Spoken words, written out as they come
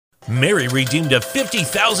Mary redeemed a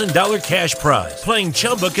 $50,000 cash prize playing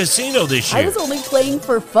Chumba Casino this year. I was only playing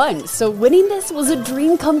for fun, so winning this was a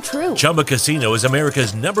dream come true. Chumba Casino is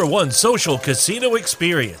America's #1 social casino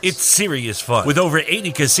experience. It's serious fun. With over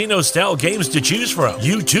 80 casino-style games to choose from,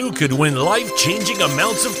 you too could win life-changing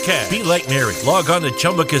amounts of cash. Be like Mary. Log on to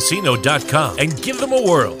ChumbaCasino.com and give them a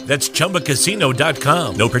whirl. That's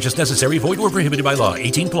ChumbaCasino.com. No purchase necessary. Void where prohibited by law.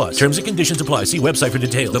 18+. Terms and conditions apply. See website for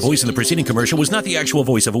details. The voice in the preceding commercial was not the actual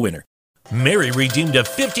voice of a winner. Mary redeemed a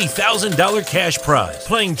 $50,000 cash prize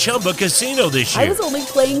playing Chumba Casino this year. I was only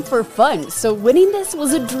playing for fun, so winning this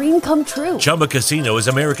was a dream come true. Chumba Casino is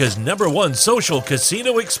America's #1 social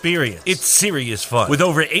casino experience. It's serious fun. With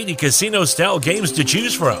over 80 casino-style games to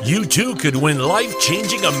choose from, you too could win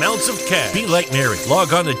life-changing amounts of cash. Be like Mary.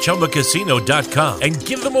 Log on to ChumbaCasino.com and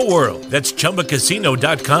give them a whirl. That's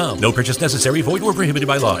ChumbaCasino.com. No purchase necessary. Void where prohibited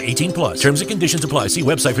by law. 18+. Terms and conditions apply. See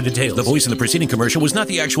website for details. The voice in the preceding commercial was not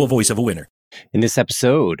the actual voice of a winner. In this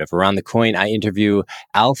episode of Around the Coin, I interview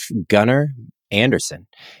Alf Gunnar Andersson.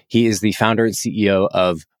 He is the founder and CEO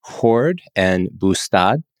of Horde and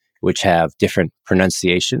Bostad, which have different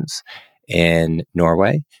pronunciations in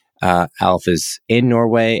Norway. Alf is in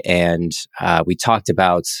Norway, and we talked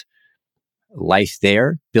about life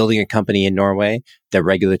there, building a company in Norway, the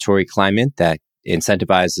regulatory climate that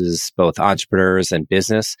incentivizes both entrepreneurs and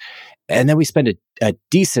business. And then we spend a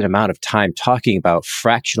decent amount of time talking about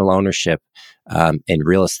fractional ownership in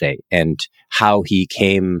real estate and how he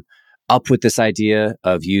came up with this idea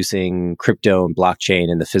of using crypto and blockchain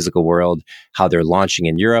in the physical world, how they're launching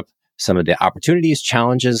in Europe, some of the opportunities,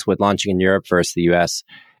 challenges with launching in Europe versus the US,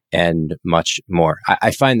 and much more. I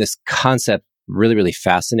find this concept really, really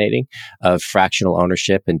fascinating of fractional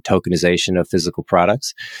ownership and tokenization of physical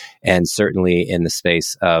products. And certainly in the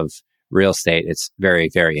space of real estate, it's very,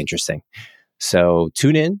 very interesting. So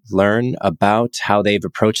tune in, learn about how they've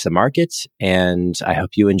approached the market, and I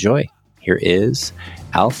hope you enjoy. Here is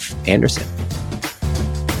Alf Andersson.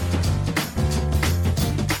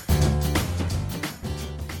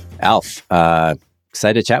 Alf,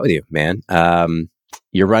 excited to chat with you, man.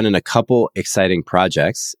 You're running a couple exciting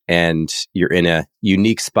projects, and you're in a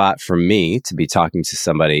unique spot for me to be talking to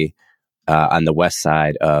somebody on the west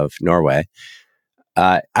side of Norway.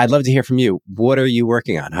 I'd love to hear from you. What are you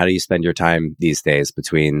working on? How do you spend your time these days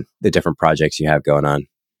between the different projects you have going on?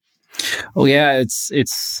 Oh yeah,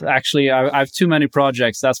 it's actually I have too many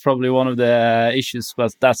projects. That's probably one of the issues.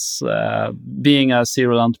 But that's being a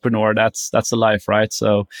serial entrepreneur. That's a life, right?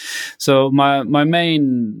 So my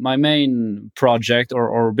main project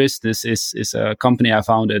or business is a company I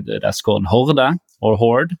founded that's called Horde or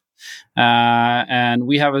Horde. And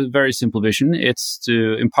we have a very simple vision. It's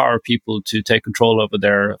to empower people to take control over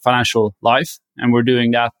their financial life. And we're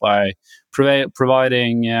doing that by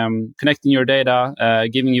providing, connecting your data,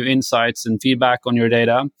 giving you insights and feedback on your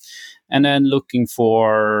data, and then looking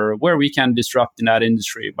for where we can disrupt in that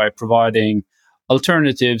industry by providing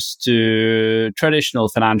alternatives to traditional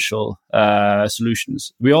financial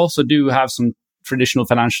solutions. We also do have some traditional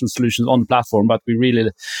financial solutions on the platform, but we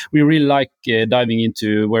really like diving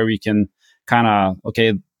into where we can kind of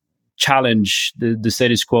challenge the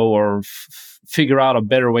status quo or figure out a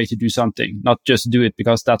better way to do something, not just do it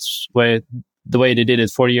because that's the way they did it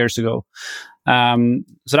 40 years ago. So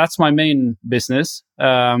that's my main business.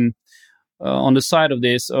 On the side of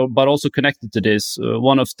this, but also connected to this,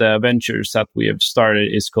 one of the ventures that we have started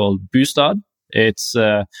is called Bostad. It's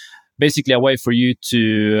basically a way for you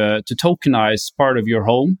to tokenize part of your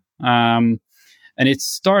home. And it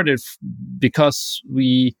started because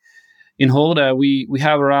in Horde, we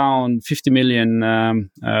have around $50 million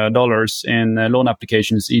in loan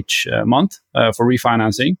applications each month for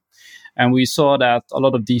refinancing. And we saw that a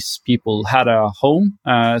lot of these people had a home.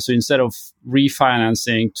 So instead of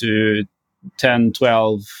refinancing to 10,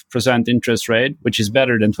 12% interest rate, which is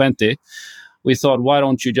better than 20, we thought, why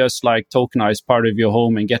don't you just tokenize part of your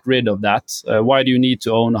home and get rid of that? Why do you need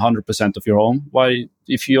to own 100% of your home? Why,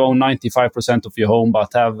 if you own 95% of your home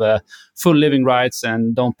but have full living rights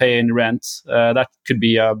and don't pay any rent, that could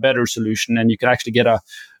be a better solution, and you can actually get a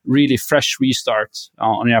really fresh restart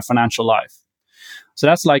on your financial life. So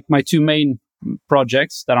that's my two main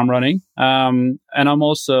projects that I'm running. And I'm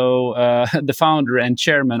also the founder and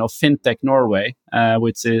chairman of FinTech Norway,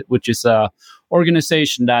 which is a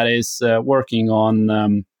organization that is working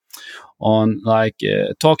on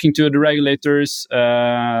talking to the regulators,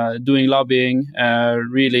 doing lobbying,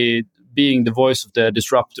 really being the voice of the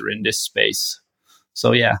disruptor in this space.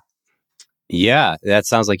 So yeah. Yeah, that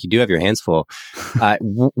sounds like you do have your hands full.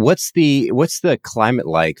 What's the climate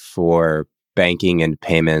like for banking and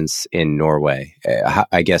payments in Norway?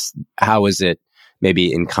 I guess, how is it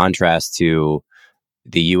maybe in contrast to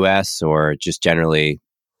the US, or just generally,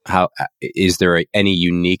 how is there any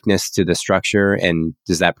uniqueness to the structure, and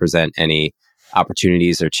does that present any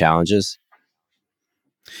opportunities or challenges?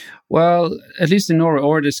 Well, at least in Norway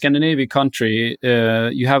or the Scandinavian country,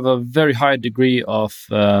 you have a very high degree of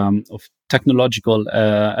technological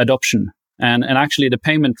adoption. And actually, the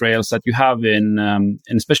payment rails that you have in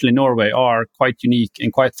especially Norway are quite unique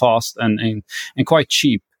and quite fast and quite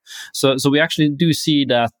cheap. So we actually do see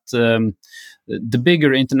that the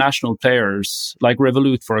bigger international players, like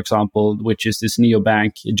Revolut, for example, which is this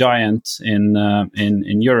neobank giant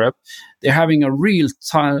in Europe, they're having a real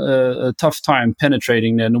tough time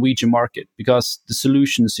penetrating the Norwegian market because the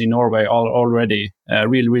solutions in Norway are already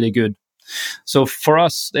really, really good. So for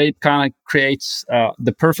us, it kind of creates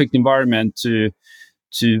the perfect environment to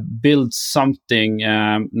build something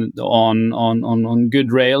on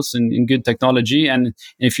good rails and good technology. And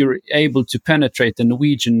if you're able to penetrate the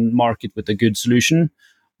Norwegian market with a good solution,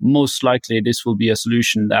 most likely this will be a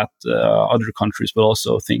solution that other countries will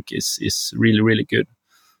also think is really, really good.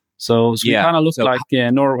 So we kind of look like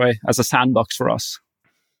Norway as a sandbox for us.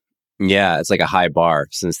 Yeah, it's like a high bar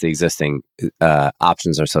since the existing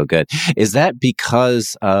options are so good. Is that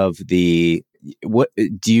because of what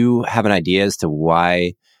do you have an idea as to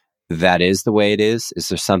why that is the way it is? Is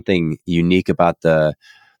there something unique about the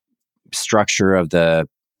structure of the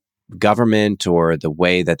government or the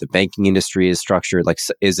way that the banking industry is structured? Like,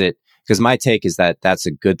 is it, because my take is that that's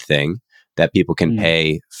a good thing, that people can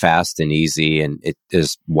pay fast and easy, and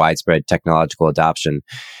there's widespread technological adoption.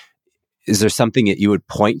 Is there something that you would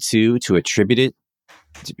point to attribute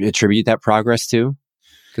that progress to?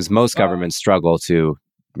 Because most governments struggle to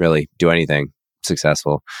really do anything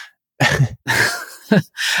successful.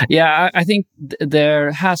 Yeah, I think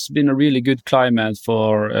there has been a really good climate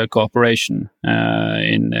for cooperation,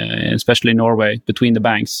 especially in Norway, between the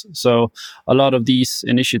banks. So a lot of these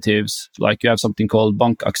initiatives, like you have something called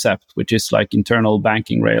Bank Accept, which is like internal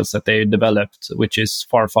banking rails that they developed, which is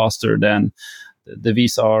far faster than the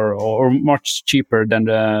Visa or much cheaper than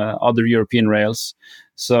the other European rails.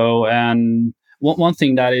 So, and one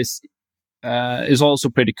thing that is also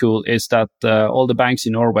pretty cool is that all the banks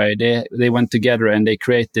in Norway, they went together and they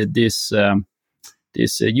created this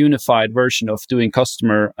unified version of doing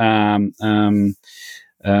customer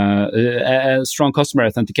a strong customer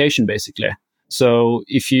authentication, basically. So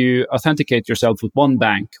if you authenticate yourself with one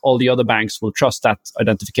bank, all the other banks will trust that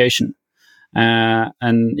identification.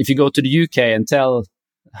 And if you go to the UK and tell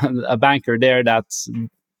a banker there that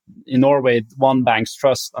in Norway one bank's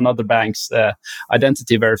trust another bank's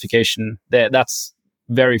identity verification, that's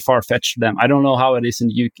very far-fetched to them. I don't know how it is in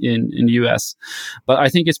the US, but I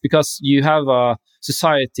think it's because you have a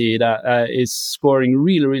society that is scoring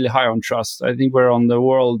really, really high on trust. I think we're on the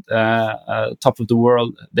world top of the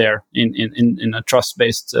world there in a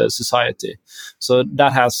trust-based society. So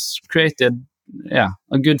that has created a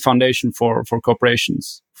good foundation for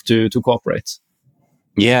corporations to cooperate.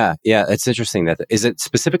 Yeah, it's interesting. That is it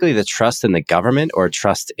specifically the trust in the government or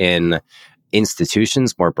trust in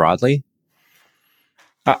institutions more broadly?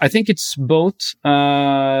 I think it's both.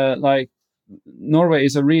 Like Norway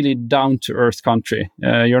is a really down-to-earth country.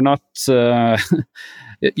 You're not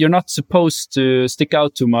supposed to stick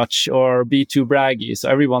out too much or be too braggy. So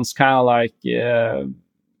everyone's kind of like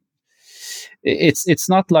it's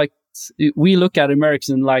not like we look at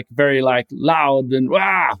Americans like very like loud and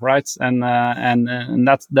wow, right? And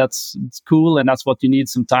that's cool, and that's what you need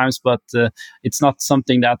sometimes. But it's not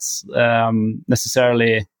something that's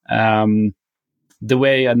necessarily the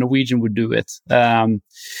way a Norwegian would do it.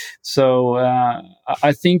 So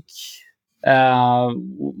I think there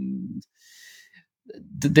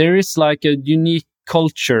is like a unique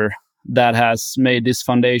culture that has made this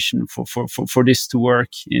foundation for this to work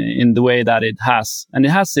in the way that it has. And it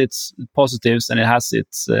has its positives and it has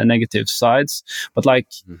its negative sides. But like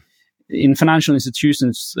in financial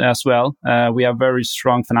institutions as well, we have very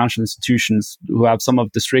strong financial institutions who have some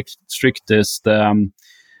of the strictest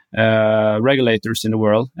regulators in the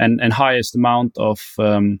world and highest amount of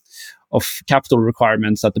capital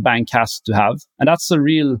requirements that the bank has to have. And that's a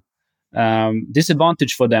real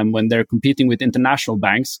disadvantage for them when they're competing with international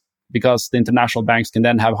banks, because the international banks can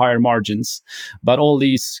then have higher margins. But all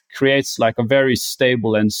these creates like a very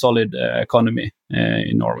stable and solid economy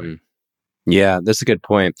in Norway. Yeah, that's a good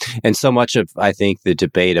point. And so much of, I think, the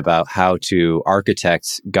debate about how to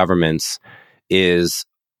architect governments is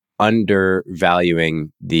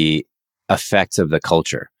undervaluing the effects of the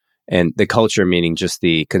culture. And the culture meaning just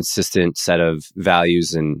the consistent set of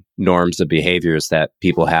values and norms of behaviors that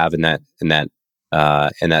people have in that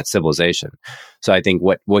and that civilization. So I think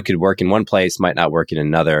what could work in one place might not work in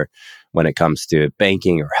another when it comes to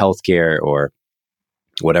banking or healthcare or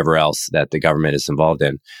whatever else that the government is involved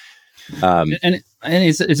in. And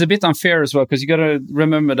it's a bit unfair as well, because you got to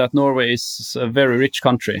remember that Norway is a very rich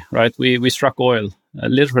country, right? We struck oil,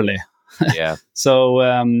 literally. Yeah. So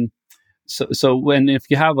if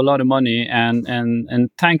you have a lot of money, and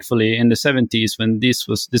thankfully in the 70s when this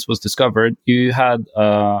was discovered, you had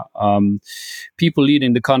people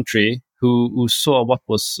leading the country who saw what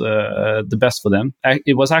was the best for them.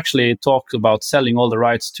 It was actually talked about selling all the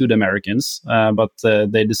rights to the Americans, but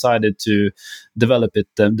they decided to develop it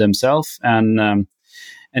themselves. And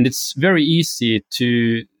it's very easy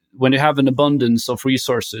to, when you have an abundance of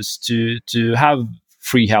resources, to have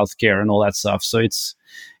free healthcare and all that stuff. So it's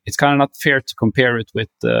kind of not fair to compare it with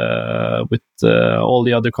all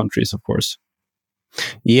the other countries, of course.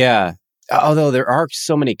 Yeah. Although there are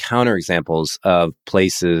so many counterexamples of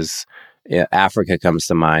places. Africa comes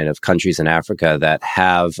to mind, of countries in Africa that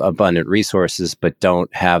have abundant resources but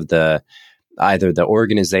don't have either the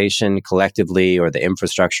organization collectively or the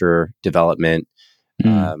infrastructure development,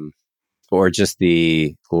 or just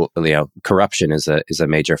the corruption is a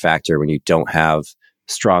major factor when you don't have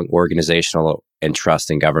strong organizational and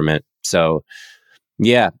trust in government. So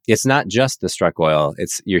yeah, it's not just the struck oil;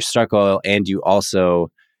 it's your struck oil, and you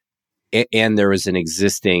also and there is an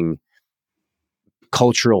existing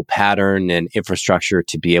cultural pattern and infrastructure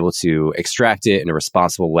to be able to extract it in a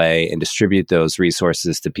responsible way and distribute those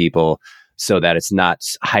resources to people so that it's not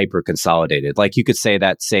hyper consolidated. Like you could say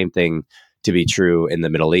that same thing to be true in the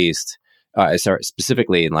Middle East,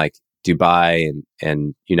 specifically in like Dubai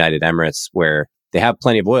and United Emirates, where they have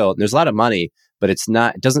plenty of oil and there's a lot of money, but it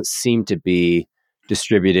doesn't seem to be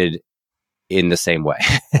distributed in the same way.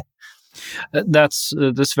 That's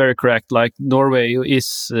very correct. Like Norway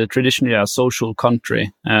is traditionally a social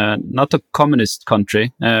country, not a communist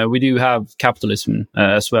country. We do have capitalism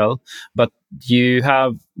as well, but you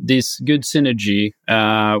have this good synergy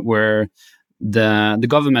where the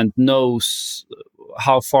government knows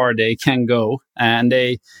how far they can go, and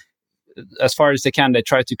they, as far as they can, they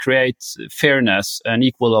try to create fairness and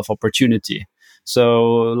equal of opportunity.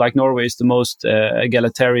 So, like Norway is the most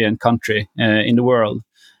egalitarian country in the world.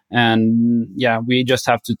 And yeah, we just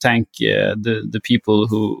have to thank the people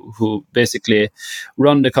who basically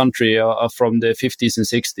run the country from the 50s and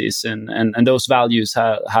 60s, and those values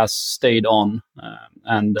has stayed on.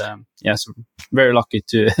 So very lucky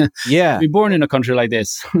to be born in a country like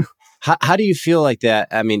this. How do you feel like that?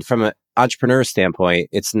 I mean, from an entrepreneur standpoint,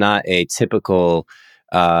 it's not a typical.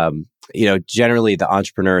 Generally, the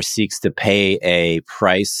entrepreneur seeks to pay a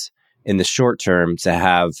price in the short term to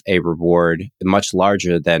have a reward much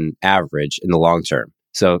larger than average in the long term.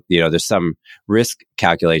 So, there's some risk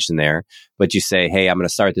calculation there, but you say, hey, I'm going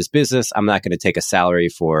to start this business. I'm not going to take a salary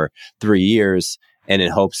for 3 years. And in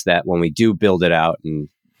hopes that when we do build it out and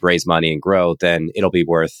raise money and grow, then it'll be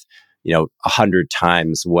worth, 100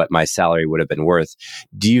 times what my salary would have been worth.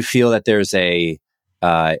 Do you feel that there's an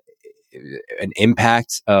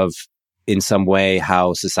impact of, in some way,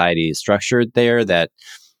 how society is structured there that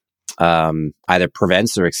either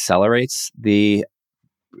prevents or accelerates the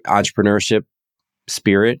entrepreneurship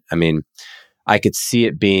spirit? I mean, I could see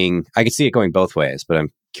it going both ways, but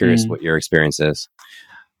I'm curious what your experience is.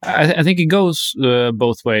 I think it goes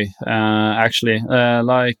both way, actually.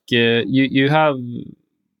 You have,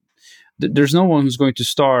 there's no one who's going to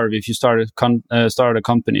starve if you start a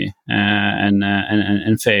company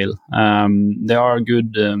and fail. There are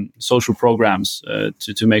good social programs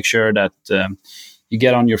to make sure that you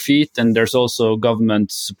get on your feet, and there's also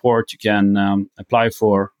government support you can apply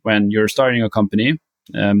for when you're starting a company.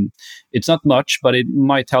 It's not much, but it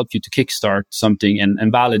might help you to kickstart something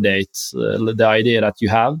and validate the idea that you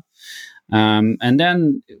have. And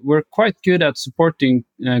then we're quite good at supporting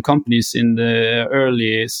companies in the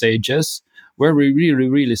early stages. Where we really,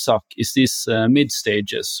 really suck is these mid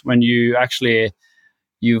stages, when you actually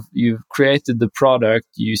you've created the product,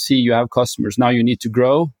 you see you have customers, now you need to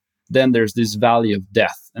grow. Then there's this valley of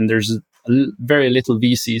death, and there's very little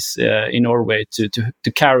VCs in Norway to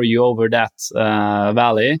carry you over that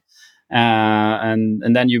valley,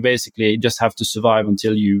 and then you basically just have to survive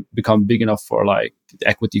until you become big enough for like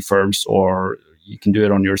equity firms, or you can do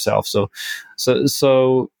it on yourself. So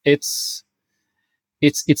it's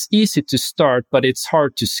easy to start, but it's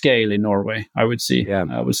hard to scale in Norway, I would say.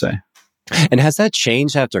 And has that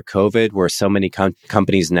changed after COVID, where so many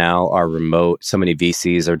companies now are remote, so many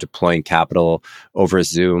VCs are deploying capital over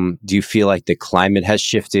Zoom? Do you feel like the climate has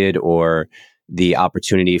shifted, or the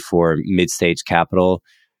opportunity for mid-stage capital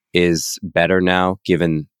is better now,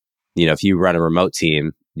 given if you run a remote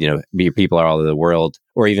team, your people are all over the world,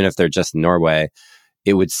 or even if they're just in Norway,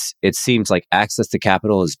 it seems like access to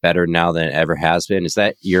capital is better now than it ever has been. Is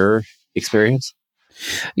that your experience?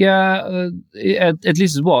 Yeah, at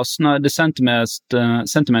least it was. Now the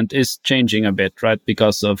sentiment is changing a bit, right,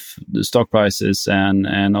 because of the stock prices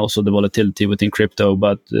and also the volatility within crypto.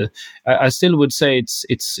 But I still would say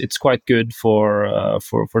it's quite good for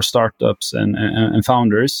startups and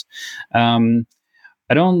founders.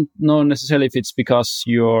 I don't know necessarily if it's because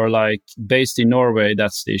you're like based in Norway.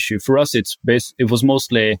 That's the issue. For us, it was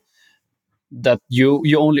mostly that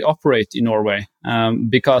you only operate in Norway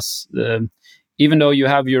because. Even though you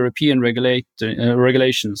have European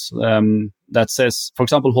regulations that says, for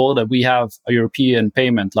example, Horde, that we have a European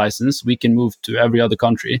payment license, we can move to every other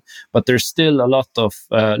country, but there's still a lot of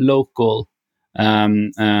local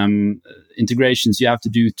integrations you have to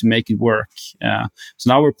do to make it work. So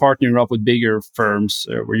now we're partnering up with bigger firms.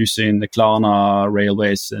 We're using the Klarna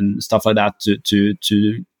railways and stuff like that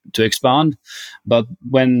to expand. But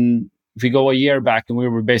if we go a year back and we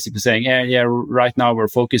were basically saying, yeah, right now we're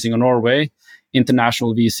focusing on Norway,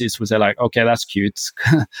 international VCs would say like, okay, that's cute.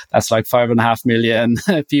 That's like 5.5 million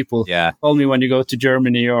people. Yeah. Call me when you go to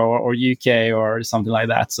Germany or UK or something like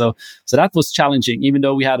that. So that was challenging, even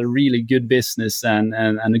though we had a really good business and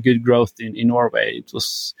a good growth in Norway. It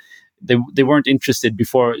was, they weren't interested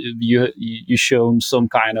before you shown some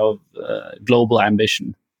kind of global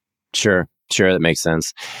ambition. Sure, that makes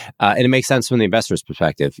sense. And it makes sense from the investor's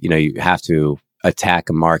perspective. You have to attack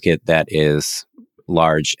a market that is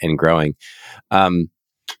large and growing.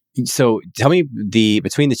 So tell me,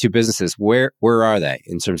 between the two businesses, where are they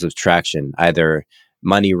in terms of traction, either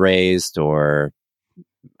money raised or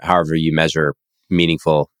however you measure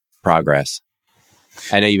meaningful progress?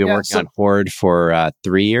 I know you've been working on Horde for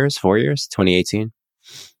 4 years, 2018.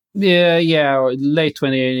 Yeah, late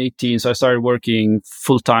 2018. So I started working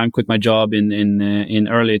full time, quit my job in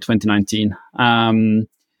early 2019, and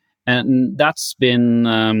that's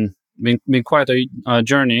been quite a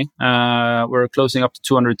journey. We're closing up to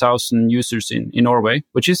 200,000 users in Norway,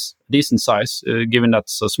 which is a decent size, given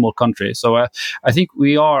that's a small country. So I think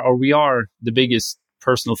we are the biggest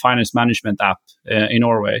personal finance management app in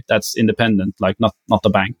Norway that's independent, like not a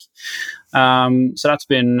bank. So that's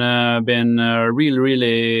been really,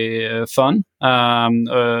 really fun.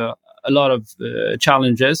 A lot of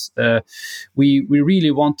challenges. We really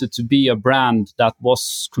wanted to be a brand that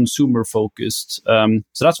was consumer focused. So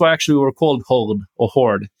that's why actually we're called Horde,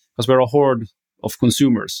 because we're a horde of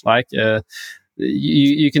consumers. Like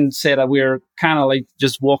you can say that we're kind of like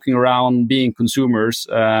just walking around being consumers.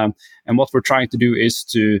 And what we're trying to do is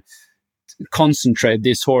to concentrate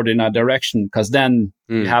this horde in a direction, because then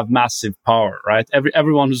you have massive power, right?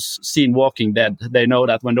 Everyone who's seen Walking Dead, they know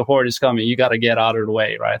that when the horde is coming, you got to get out of the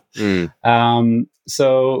way, right?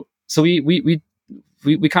 So we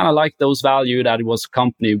kind of like those value that it was a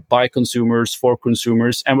company by consumers for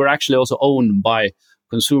consumers, and we're actually also owned by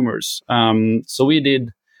consumers. So we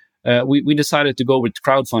did. We decided to go with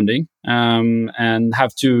crowdfunding and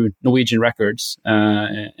have 2 Norwegian records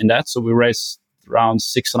in that. So we raised around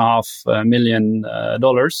 $6.5 million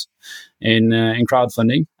in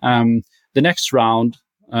crowdfunding. The next round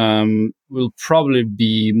will probably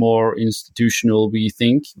be more institutional, we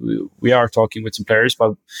think. We are talking with some players,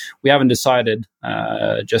 but we haven't decided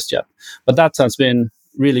just yet. But that has been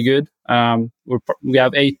really good. We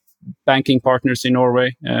have 8 banking partners in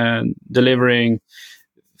Norway delivering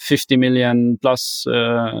 50 million plus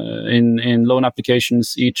in loan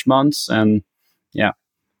applications each month. And yeah.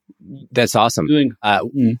 That's awesome.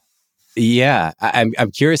 Yeah,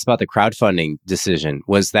 I'm curious about the crowdfunding decision.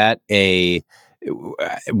 Was that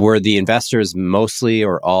were the investors mostly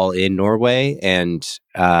or all in Norway? And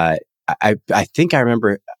I think I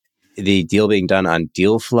remember the deal being done on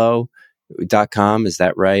dealflow.com. Is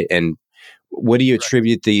that right? And what do you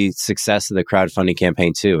attribute the success of the crowdfunding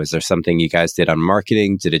campaign to? Is there something you guys did on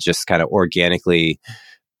marketing? Did it just kind of organically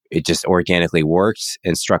worked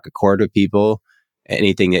and struck a chord with people?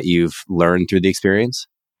 Anything that you've learned through the experience?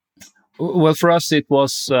 Well, for us, it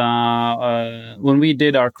was when we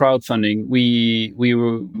did our crowdfunding, we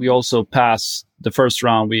also passed the first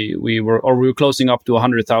round. We were closing up to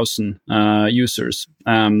 100,000 users.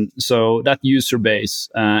 So that user base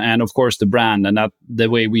and of course the brand and that the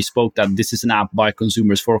way we spoke that this is an app by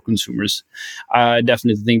consumers for consumers, I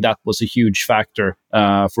definitely think that was a huge factor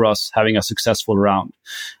for us having a successful round.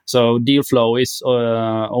 So Dealflow is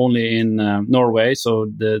only in Norway. So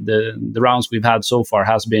the rounds we've had so far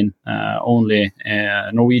has been only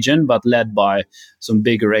Norwegian, but led by some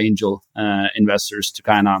bigger angel investors to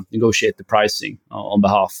kind of negotiate the pricing on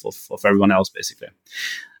behalf of everyone else, basically.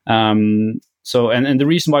 So the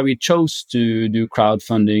reason why we chose to do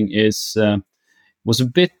crowdfunding was a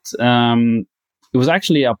bit. It was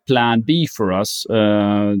actually a plan B for us,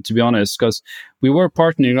 to be honest, because we were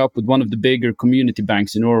partnering up with one of the bigger community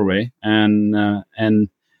banks in Norway, and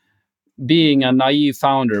being a naive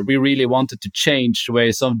founder, we really wanted to change the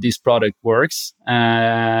way some of this product works.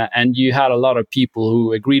 And you had a lot of people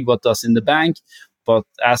who agreed with us in the bank. But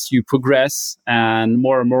as you progress and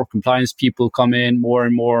more compliance people come in, more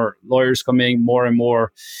and more lawyers come in, more and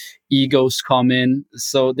more egos come in.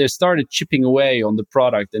 So they started chipping away on the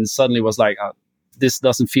product, and suddenly was like, this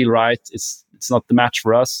doesn't feel right. It's not the match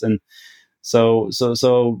for us. And so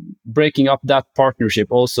breaking up that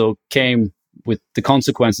partnership also came with the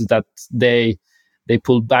consequences that they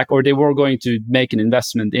pulled back, or they were going to make an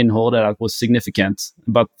investment in Horde that was significant.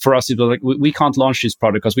 But for us, it was like, we can't launch this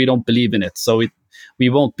product because we don't believe in it. So we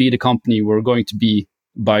won't be the company we're going to be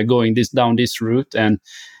by going down this route. And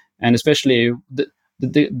especially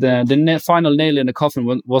the final nail in the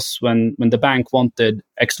coffin was when the bank wanted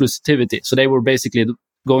exclusivity. So they were basically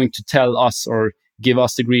going to tell us or give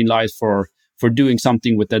us the green light for doing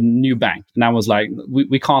something with a new bank. And I was like,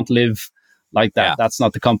 we can't live like that. Yeah. That's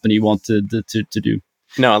not the company you want to do.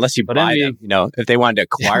 No, unless you buy them. If they wanted to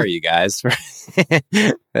acquire you guys,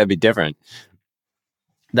 that'd be different.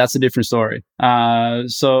 That's a different story. But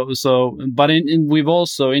we've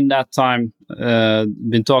also in that time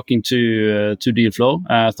been talking to Dealflow.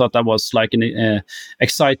 I thought that was like an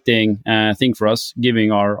exciting thing for us,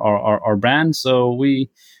 giving our brand. So we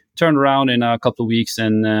turned around in a couple of weeks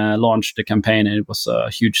and launched the campaign, and it was a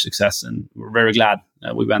huge success. And we're very glad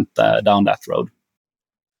we went down that road.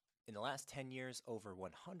 In the last 10 years, over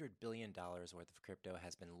 $100 billion worth of crypto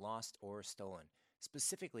has been lost or stolen,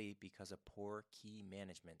 specifically because of poor key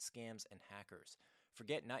management, scams, and hackers.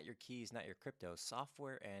 Forget not your keys, not your crypto.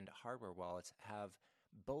 Software and hardware wallets have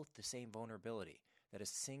both the same vulnerability, that a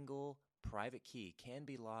single private key can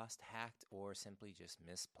be lost, hacked, or simply just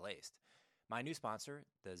misplaced. My new sponsor,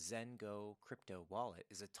 the Zengo crypto wallet,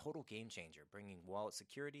 is a total game changer, bringing wallet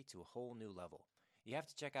security to a whole new level. You have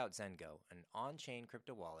to check out Zengo, an on-chain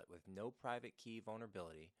crypto wallet with no private key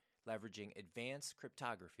vulnerability, leveraging advanced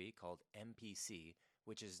cryptography called MPC,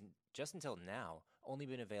 which has just until now only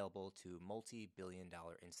been available to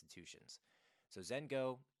multi-billion-dollar institutions. So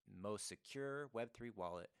Zengo, most secure Web3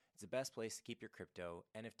 wallet, is the best place to keep your crypto,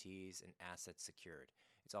 NFTs, and assets secured.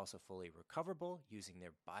 It's also fully recoverable using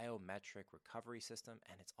their biometric recovery system,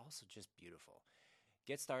 and it's also just beautiful.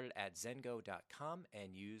 Get started at Zengo.com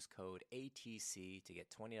and use code ATC to get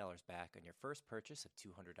 $20 back on your first purchase of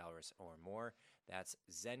 $200 or more. That's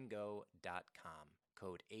Zengo.com.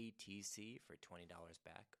 Code ATC for $20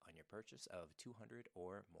 back on your purchase of $200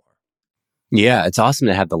 or more. Yeah, it's awesome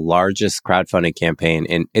to have the largest crowdfunding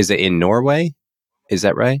campaign. Is it in Norway? Is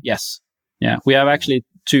that right? Yes. Yeah, we have actually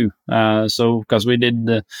two. So because we did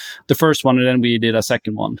the first one and then we did a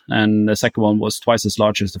second one. And the second one was twice as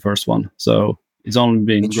large as the first one. So it's only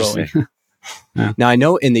been growing. Yeah. Now, I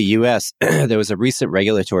know in the U.S., there was a recent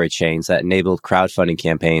regulatory change that enabled crowdfunding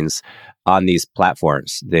campaigns on these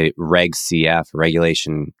platforms, the Reg CF,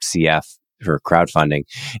 Regulation CF for crowdfunding.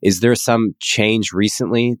 Is there some change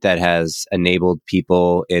recently that has enabled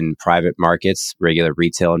people in private markets, regular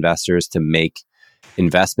retail investors, to make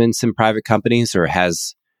investments in private companies, or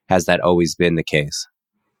has that always been the case?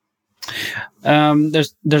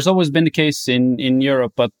 There's always been the case in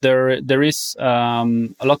Europe, but there is a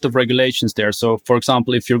lot of regulations there. So, for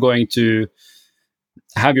example, if you're going to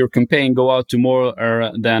have your campaign go out to more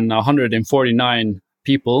than 149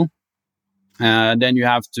 people, then you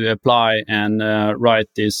have to apply and write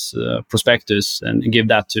this prospectus and give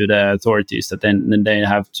that to the authorities that then they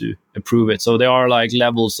have to approve it. So there are like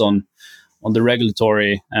levels on the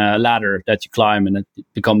regulatory ladder that you climb, and it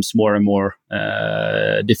becomes more and more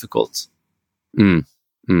difficult.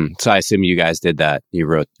 So I assume you guys did that. You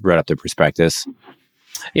wrote up the prospectus.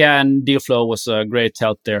 Yeah, and Dealflow was a great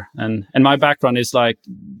help there. And my background is like,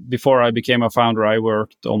 before I became a founder, I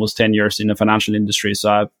worked almost 10 years in the financial industry.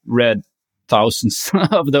 So I've read thousands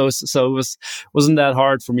of those. So it wasn't that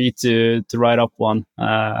hard for me to write up one,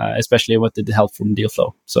 especially with the help from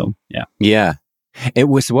Dealflow. So, yeah. Yeah. It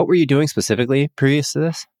was. What were you doing specifically previous to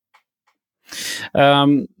this?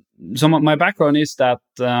 So my background is that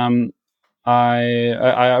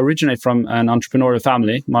I originate from an entrepreneurial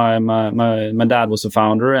family. My dad was a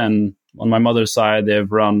founder, and on my mother's side,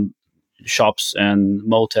 they've run shops and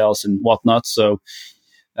motels and whatnot. So,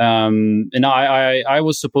 and I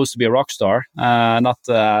was supposed to be a rock star, not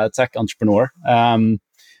a tech entrepreneur.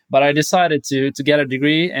 But I decided to get a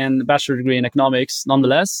degree, and bachelor degree in economics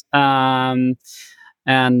nonetheless.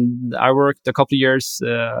 And I worked a couple of years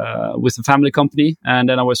with a family company, and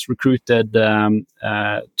then I was recruited to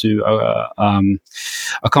a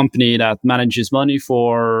company that manages money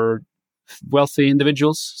for wealthy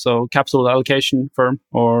individuals, so capital allocation firm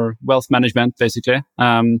or wealth management, basically.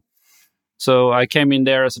 So I came in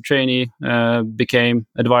there as a trainee, became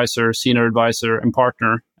advisor, senior advisor, and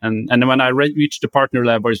partner. And then when I reached the partner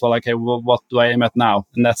level, it's well, okay, well, what do I aim at now?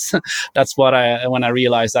 And that's when I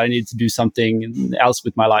realized I needed to do something else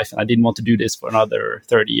with my life, and I didn't want to do this for another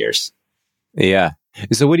 30 years. Yeah.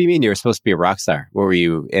 So what do you mean you were supposed to be a rock star? Were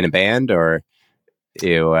you in a band or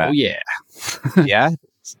you? Oh yeah. Yeah.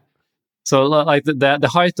 So like the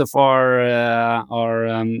height of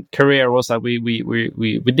our career was that we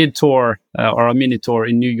did tour or a mini tour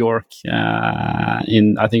in New York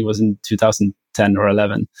in, I think it was in 2010 or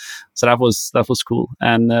 11. So that was cool.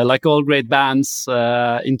 And like all great bands,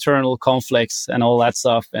 internal conflicts and all that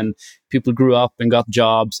stuff, and people grew up and got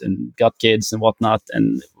jobs and got kids and whatnot.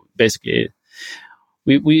 And basically,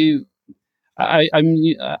 I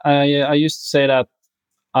used to say that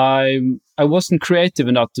I wasn't creative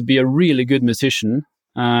enough to be a really good musician,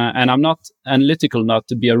 and I'm not analytical enough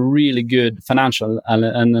to be a really good financial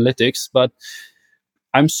analytics, but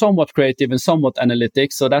I'm somewhat creative and somewhat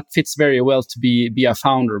analytic, so that fits very well to be a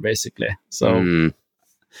founder, basically. So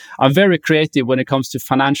I'm very creative when it comes to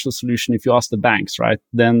financial solution. If you ask the banks, right,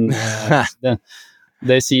 then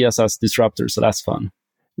they see us as disruptors, so that's fun.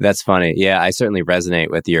 That's funny. Yeah, I certainly resonate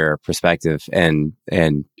with your perspective and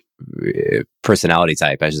personality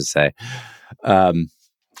type, I should say.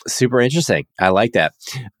 Super interesting. I like that.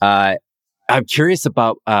 I'm curious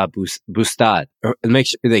about Bostad.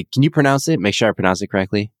 Can you pronounce it? Make sure I pronounce it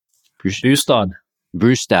correctly. Bostad.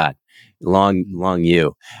 Long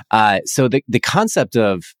U. So the concept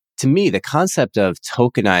of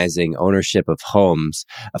tokenizing ownership of homes,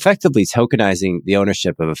 effectively tokenizing the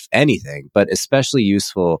ownership of anything, but especially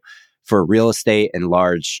useful for real estate and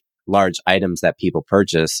large items that people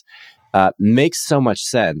purchase, makes so much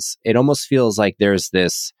sense. It almost feels like there's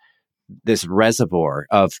this reservoir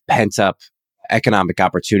of pent up economic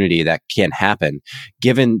opportunity that can happen,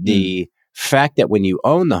 given the fact that when you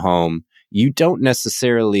own the home, you don't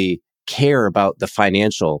necessarily care about the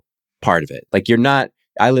financial part of it. Like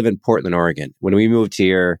I live in Portland, Oregon. When we moved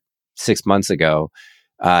here 6 months ago,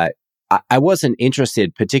 I wasn't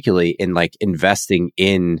interested particularly in like investing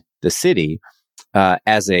in the city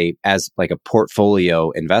as like a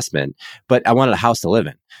portfolio investment, but I wanted a house to live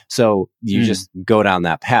in. So you just go down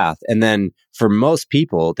that path. And then for most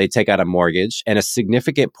people, they take out a mortgage, and a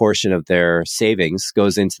significant portion of their savings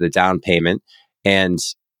goes into the down payment, and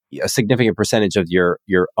a significant percentage of your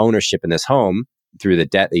ownership in this home through the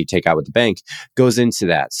debt that you take out with the bank goes into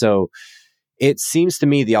that. So it seems to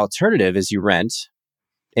me the alternative is you rent,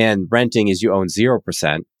 and renting is you own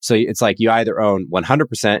 0%. So it's like you either own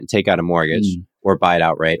 100% and take out a mortgage or buy it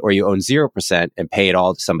outright, or you own 0% and pay it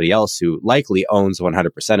all to somebody else who likely owns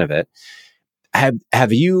 100% of it.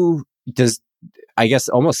 I guess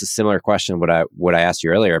almost a similar question what I asked you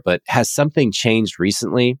earlier, but has something changed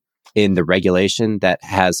recently in the regulation that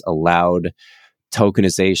has allowed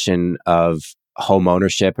tokenization of home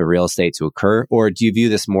ownership and real estate to occur? Or do you view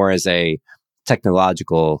this more as a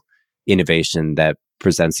technological innovation that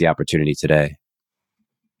presents the opportunity today?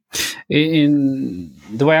 In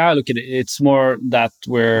the way I look at it, it's more that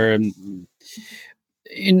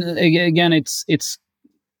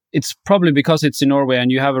it's probably because it's in Norway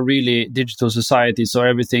and you have a really digital society, so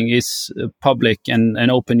everything is public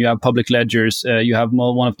and open. You have public ledgers. You have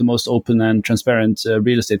one of the most open and transparent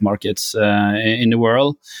real estate markets in the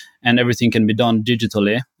world, and everything can be done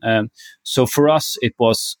digitally. So for us, it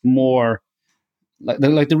was more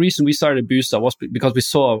like the reason we started Bostad was because we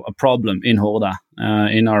saw a problem in Horda,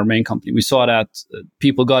 in our main company. We saw that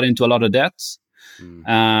people got into a lot of debts.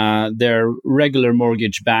 Their regular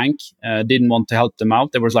mortgage bank didn't want to help them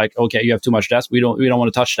out. They was like, okay, you have too much debt. We don't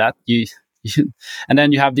want to touch that. And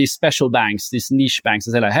then you have these special banks, these niche banks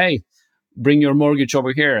that say like, hey, bring your mortgage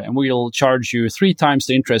over here and we'll charge you 3 times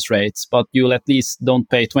the interest rates, but you'll at least don't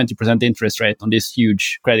pay 20% interest rate on this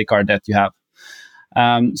huge credit card debt you have.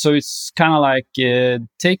 So it's kind of like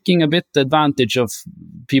taking a bit advantage of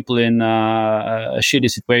people in a shitty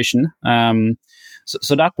situation.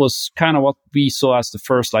 So that was kind of what we saw as the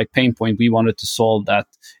first like pain point we wanted to solve. That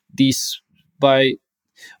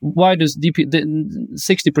why does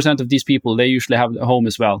 60% of these people, they usually have a home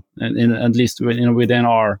as well, at least within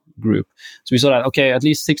our group. So we saw that, okay, at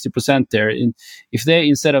least 60% there. If they,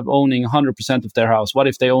 instead of owning 100% of their house, what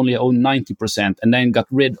if they only own 90% and then got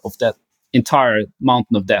rid of that entire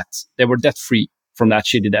mountain of debt? They were debt free from that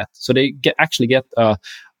shitty debt. So they actually get a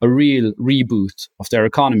a real reboot of their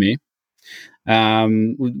economy,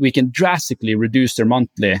 we can drastically reduce their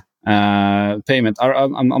monthly payment.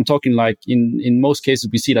 I'm talking like in most cases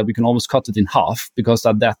we see that we can almost cut it in half because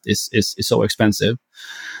that debt is so expensive,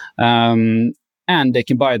 and they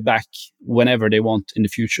can buy it back whenever they want in the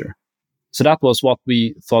future. So that was what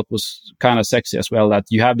we thought was kind of sexy as well, that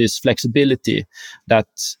you have this flexibility that,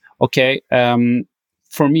 okay,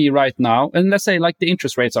 for me right now, and let's say like the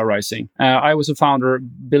interest rates are rising. I was a founder,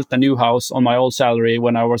 built a new house on my old salary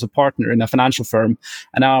when I was a partner in a financial firm,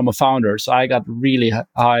 and now I'm a founder. So I got really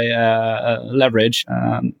high leverage.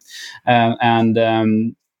 And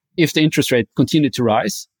if the interest rate continued to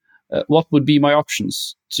rise, what would be my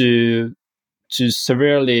options to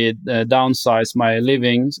severely downsize my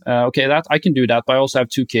living? Okay, that I can do that, but I also have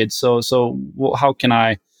 2 kids. So how can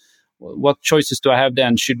I? What choices do I have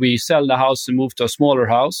then? Should we sell the house and move to a smaller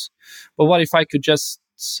house? But what if I could just,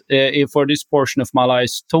 for this portion of my life,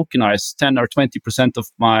 tokenize 10 or 20% of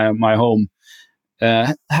my home,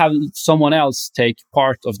 have someone else take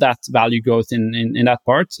part of that value growth in that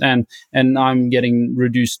part, and I'm getting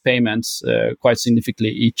reduced payments quite significantly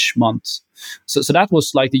each month. So that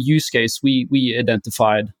was like the use case we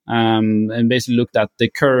identified, and basically looked at the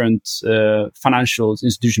current financial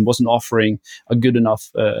institution wasn't offering a good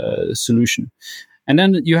enough solution. And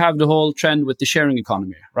then you have the whole trend with the sharing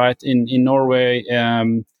economy, right? In Norway,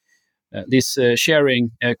 this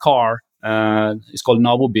sharing car, it's called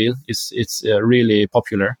Nabobil. It's really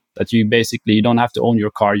popular. That you don't have to own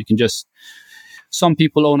your car. You can just, some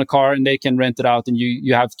people own a car and they can rent it out, and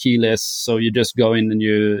you have keyless, so you just go in and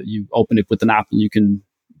you open it with an app and you can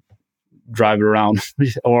drive it around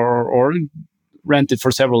or rent it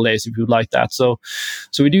for several days if you'd like that. So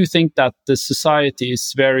we do think that the society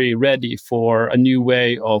is very ready for a new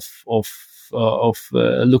way of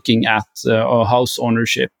looking at house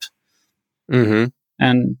ownership. Mm-hmm.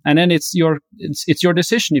 And then it's your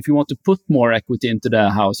decision if you want to put more equity into the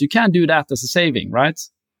house. You can't do that as a saving, right?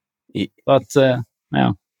 But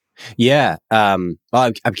yeah. Yeah.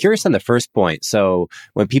 Well, I'm curious on the first point. So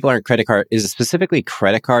when people aren't credit card, is it specifically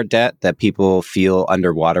credit card debt that people feel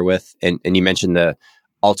underwater with? And you mentioned the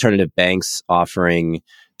alternative banks offering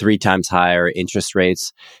 3 times higher interest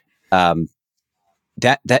rates. That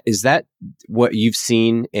is that what you've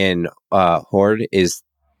seen in Hord, is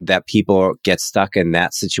that people get stuck in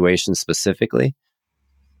that situation specifically?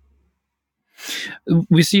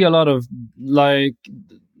 We see a lot of, like,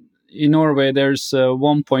 in Norway, there's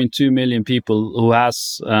 1.2 million people who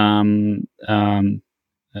has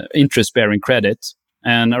interest-bearing credit,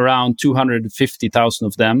 and around 250,000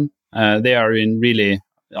 of them, they are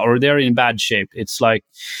they're in bad shape. It's like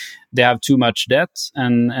they have too much debt,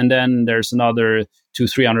 and then there's another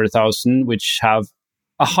 200,000-300,000 which have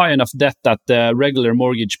a high enough debt that the regular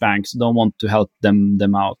mortgage banks don't want to help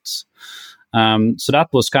them out. So that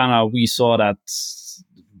was kind of, we saw that.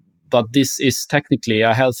 But this is technically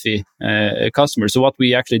a healthy customer. So what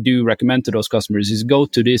we actually do recommend to those customers is go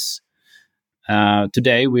to this.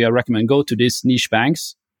 Today, we recommend go to these niche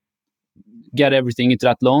banks, get everything into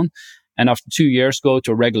that loan, and after 2 years, go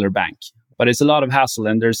to a regular bank. But it's a lot of hassle,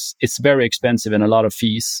 and it's very expensive and a lot of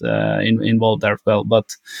fees involved there as well.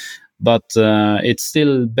 But it's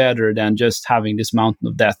still better than just having this mountain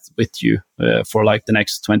of debt with you for like the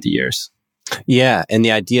next 20 years. Yeah, and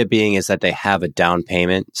the idea being is that they have a down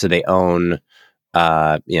payment, so they own,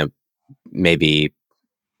 maybe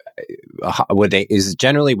is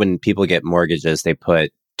generally when people get mortgages, they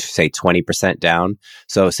put say 20% down.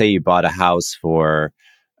 So say you bought a house for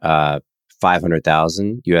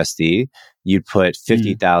 500,000 USD, you'd put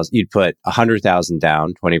 50,000, you'd put 100,000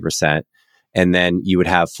 down, 20%, and then you would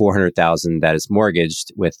have 400,000 that is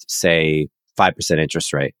mortgaged with say 5%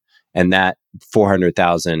 interest rate, and that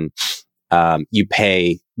 400,000. You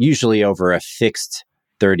pay usually over a fixed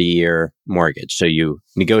 30-year mortgage. So you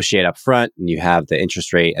negotiate up front and you have the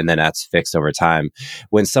interest rate, and then that's fixed over time.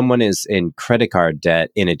 When someone is in credit card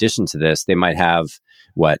debt, in addition to this, they might have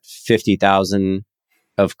 50,000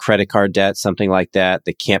 of credit card debt, something like that.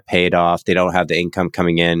 They can't pay it off. They don't have the income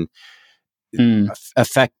coming in.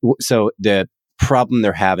 So the problem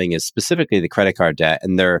they're having is specifically the credit card debt,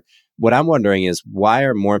 and what I'm wondering is, why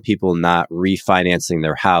are more people not refinancing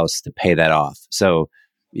their house to pay that off? So,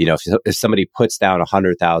 if somebody puts down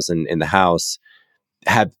 100,000 in the house,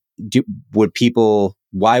 why would people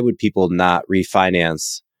not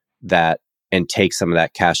refinance that and take some of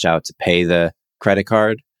that cash out to pay the credit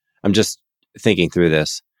card? I'm just thinking through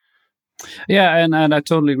this. Yeah, and I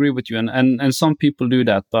totally agree with you. And some people do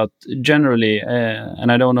that, but generally,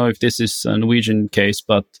 and I don't know if this is a Norwegian case,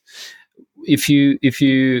 but if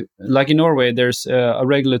you like in Norway, there's a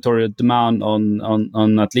regulatory demand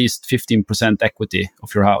on at least 15% equity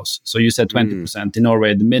of your house. So you said 20%. In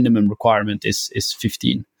Norway, the minimum requirement is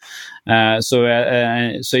 15. So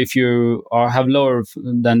if you have lower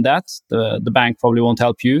than that, the bank probably won't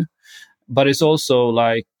help you. But it's also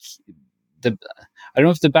like I don't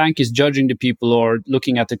know if the bank is judging the people or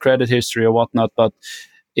looking at the credit history or whatnot, but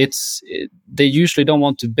they usually don't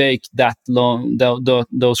want to bake that loan,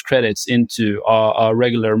 those credits into a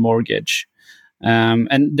regular mortgage.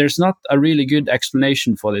 And there's not a really good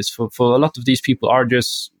explanation for this. For a lot of these people are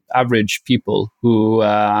just average people who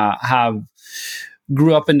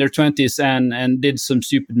grew up in their 20s and did some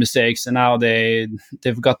stupid mistakes, and now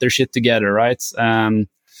they've got their shit together, right?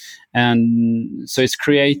 And so it's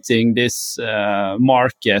creating this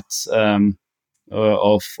market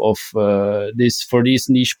of this for these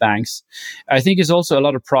niche banks. I think it's also a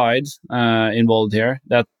lot of pride involved here,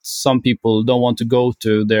 that some people don't want to go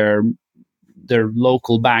to their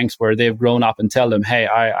local banks where they've grown up and tell them, hey,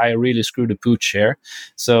 I really screwed the pooch here.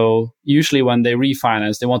 So usually when they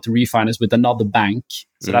refinance, they want to refinance with another bank.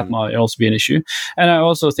 So that might also be an issue. And I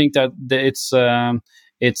also think that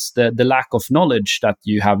it's the lack of knowledge that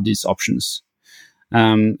you have these options.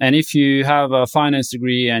 And if you have a finance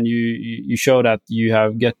degree and you show that you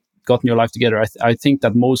have gotten your life together, I think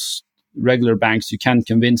that most regular banks, you can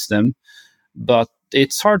convince them. But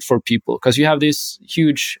it's hard for people because you have this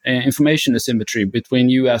huge information asymmetry between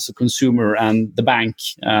you as a consumer and the bank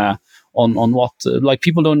on what, like,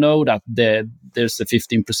 people don't know that there's a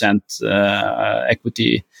 15%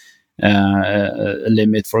 equity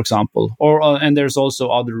limit, for example, and there's also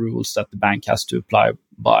other rules that the bank has to apply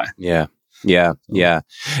by. Yeah.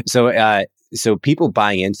 So people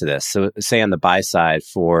buying into this. So say on the buy side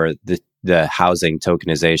for the housing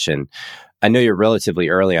tokenization, I know you're relatively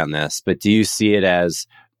early on this, but do you see it as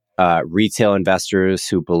retail investors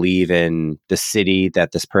who believe in the city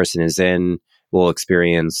that this person is in will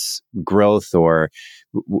experience growth, or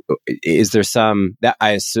is there some that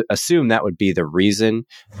I assume that would be the reason?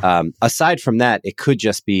 Aside from that, it could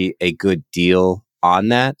just be a good deal on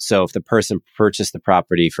that. So if the person purchased the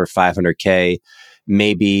property for $500K,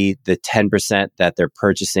 maybe the 10% that they're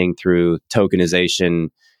purchasing through tokenization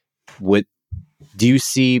do you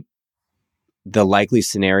see the likely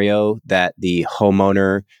scenario that the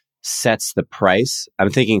homeowner sets the price?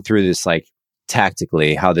 I'm thinking through this, like,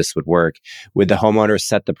 tactically, how this would work. Would the homeowner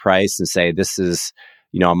set the price and say, this is,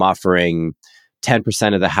 I'm offering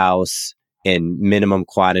 10% of the house in minimum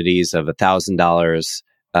quantities of $1,000,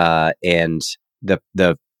 and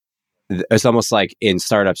it's almost like in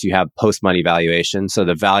startups you have post-money valuation, so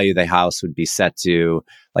the value of the house would be set to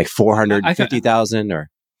like $450,000 or.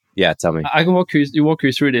 Yeah, tell me. I can walk you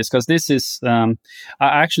through this, because this is I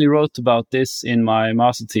actually wrote about this in my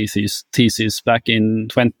master thesis back in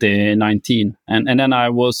 2019, and then I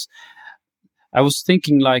was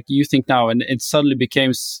thinking like you think now, and it suddenly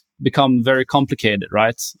become very complicated,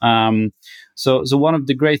 right? So one of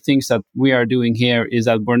the great things that we are doing here is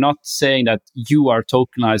that we're not saying that you are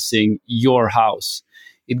tokenizing your house.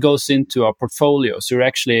 It goes into a portfolio. So you're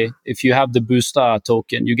actually, if you have the Bostad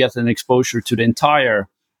token, you get an exposure to the entire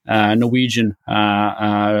Norwegian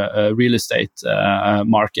real estate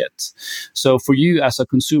market. So for you as a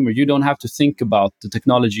consumer, you don't have to think about the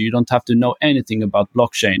technology. You don't have to know anything about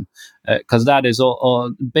blockchain, because that is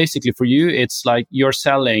all basically for you. It's like you're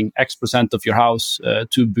selling X% of your house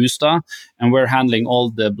to Bostad, and we're handling all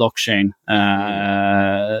the blockchain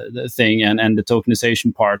thing and the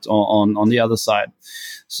tokenization part on the other side.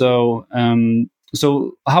 So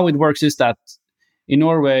how it works is that in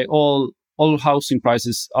Norway, all housing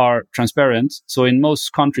prices are transparent. So in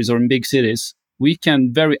most countries or in big cities, we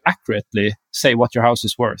can very accurately say what your house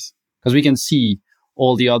is worth, because we can see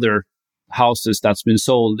all the other houses that's been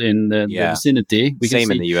sold in the vicinity. We Same can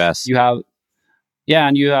see, in the US.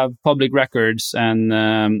 And you have public records, and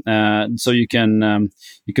so you can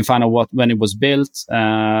find out when it was built.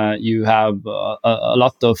 You have a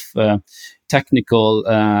lot of technical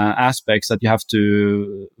aspects that you have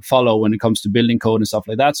to follow when it comes to building code and stuff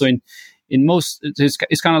like that. So in most,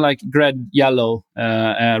 it's kind of like red, yellow,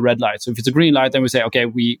 red light. So if it's a green light, then we say, okay,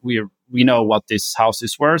 we know what this house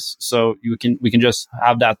is worth. So we can just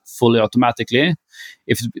have that fully automatically.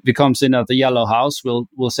 If it becomes in at the yellow house, we'll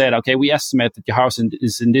say that, okay, we estimate that your house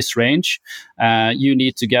is in this range. You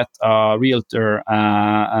need to get a realtor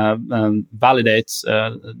validate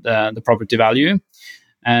the property value.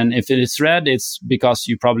 And if it is red, it's because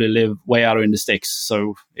you probably live way out in the sticks.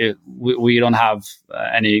 So we don't have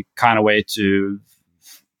any kind of way to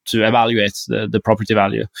evaluate the property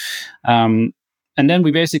value. And then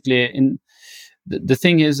we basically, the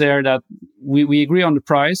thing is there that we agree on the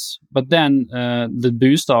price, but then the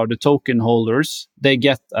Bostad, the token holders, they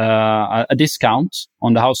get a discount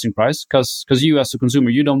on the housing price because you as a consumer,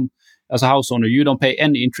 as a house owner, you don't pay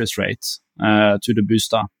any interest rates to the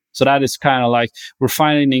Bostad. So that is kind of like we're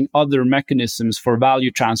finding other mechanisms for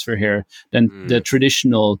value transfer here than the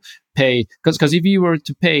traditional pay. Because if you were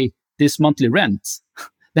to pay this monthly rent,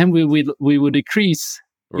 then we would decrease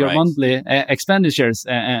your monthly expenditures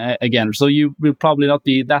again. So you will probably not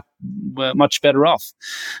be that much better off.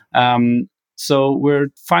 So we're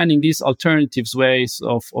finding these alternatives ways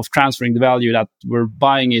of transferring the value that we're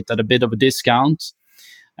buying it at a bit of a discount.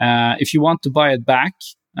 If you want to buy it back,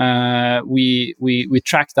 we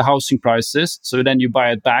track the housing prices. So then you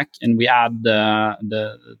buy it back, and we add the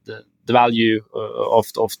value of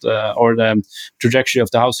the trajectory of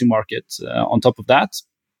the housing market on top of that.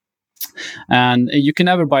 And you can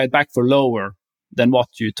never buy it back for lower than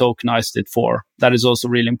what you tokenized it for. That is also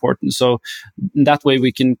really important. So that way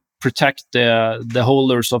we can protect the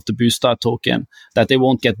holders of the Bostad token, that they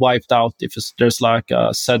won't get wiped out if there's like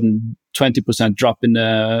a sudden 20% drop in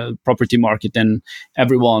the property market and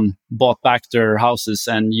everyone bought back their houses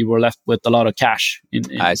and you were left with a lot of cash in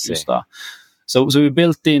Bostad. So we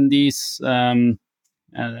built in these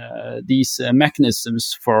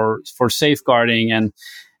mechanisms for safeguarding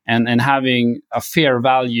and having a fair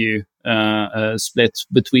value split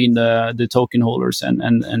between the token holders and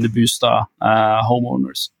the Bostad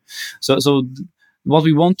homeowners. So what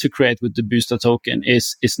we want to create with the Bostad token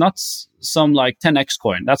is not some like 10x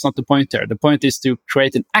coin. That's not the point there. The point is to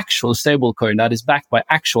create an actual stable coin that is backed by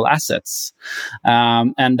actual assets,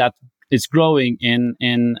 and that is growing in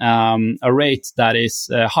a rate that is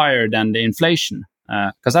higher than the inflation.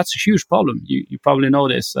 Because that's a huge problem. You probably know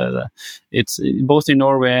this. It's both in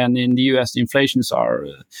Norway and in the US, inflations are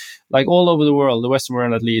like all over the world, the Western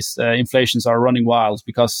world at least, inflations are running wild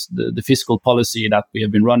because the fiscal policy that we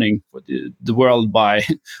have been running for the world by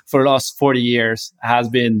for the last 40 years has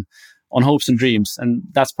been on hopes and dreams. And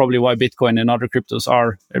that's probably why Bitcoin and other cryptos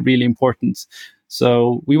are really important.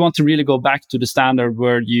 So we want to really go back to the standard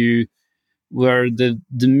where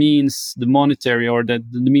the means, the monetary or the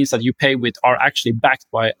means that you pay with are actually backed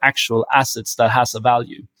by actual assets that has a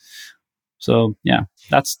value. So yeah,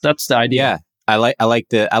 that's the idea. Yeah, I like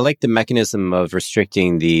the mechanism of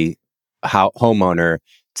restricting the homeowner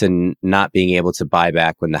to not being able to buy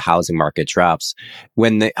back when the housing market drops.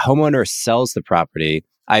 When the homeowner sells the property,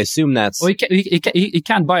 I assume that's he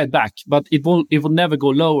can buy it back, but it will never go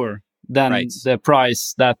lower than the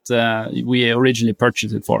price that we originally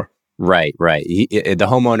purchased it for. Right. The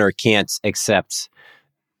homeowner can't accept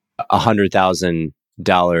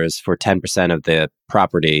 $100,000 for 10% of the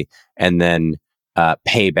property and then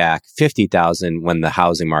pay back $50,000 when the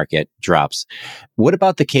housing market drops. What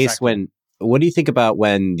about the case what do you think about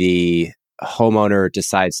when the homeowner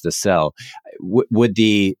decides to sell? Would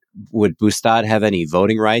Bostad have any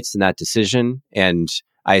voting rights in that decision? And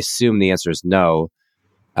I assume the answer is no.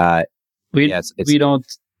 We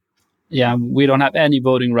don't. Yeah, we don't have any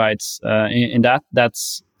voting rights in that.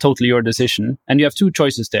 That's totally your decision. And you have two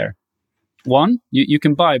choices there. One, you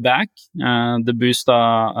can buy back the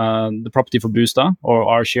Bostad, the property for Bostad or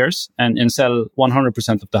our shares and sell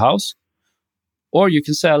 100% of the house. Or you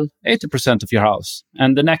can sell 80% of your house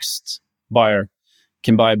and the next buyer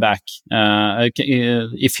can buy back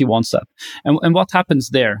if he wants that. And what happens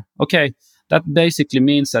there? Okay, that basically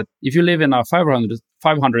means that if you live in a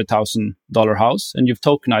 $500,000 house and you've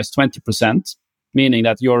tokenized 20%, meaning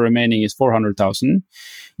that your remaining is $400,000,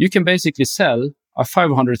 you can basically sell a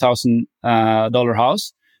 $500,000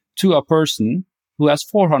 house to a person who has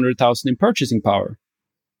 $400,000 in purchasing power.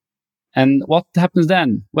 And what happens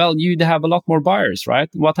then? Well, you'd have a lot more buyers, right?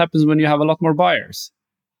 What happens when you have a lot more buyers?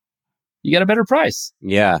 You get a better price.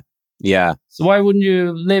 Yeah. So why wouldn't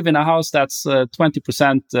you live in a house that's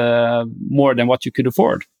 20% more than what you could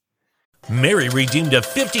afford? Mary redeemed a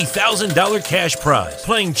 $50,000 cash prize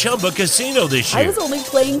playing Chumba Casino this year. I was only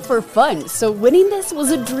playing for fun, so winning this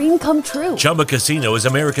was a dream come true. Chumba Casino is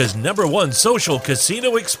America's #1 social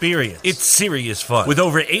casino experience. It's serious fun. With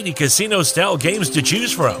over 80 casino-style games to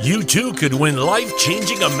choose from, you too could win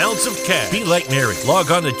life-changing amounts of cash. Be like Mary.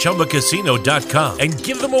 Log on to ChumbaCasino.com and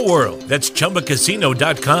give them a whirl. That's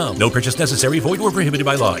ChumbaCasino.com. No purchase necessary. Void or prohibited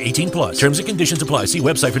by law. 18+. Terms and conditions apply. See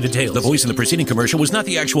website for details. The voice in the preceding commercial was not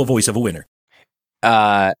the actual voice of a winner.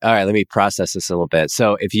 All right, let me process this a little bit.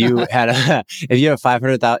 So if you had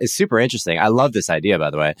 $500,000, it's super interesting. I love this idea,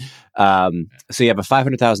 by the way. So you have a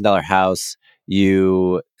 $500,000 house,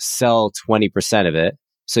 you sell 20% of it.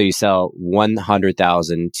 So you sell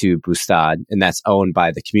 $100,000 to Bostad, and that's owned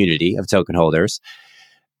by the community of token holders.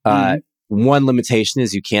 one limitation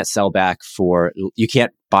is you can't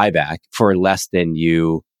buy back for less than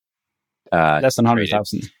you less than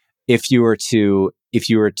 100,000. If you were to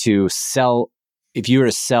sell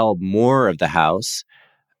more of the house,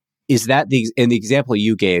 is that in the example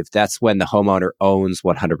you gave, that's when the homeowner owns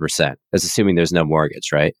 100%. That's assuming there's no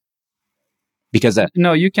mortgage, right? Because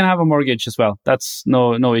no, you can have a mortgage as well. That's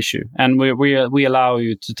no issue, and we allow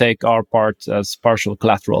you to take our part as partial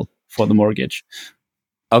collateral for the mortgage.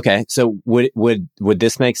 Okay, so would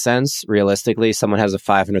this make sense realistically? Someone has a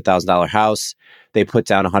 $500,000 house, they put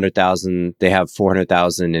down $100,000, they have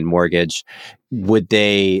 $400,000 in mortgage. Would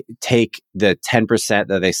they take the 10%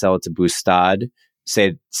 that they sell it to Bostad?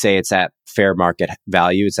 Say it's at fair market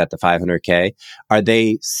value, it's at the $500K. Are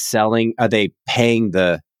they paying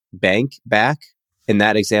the bank back in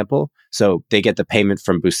that example? So they get the payment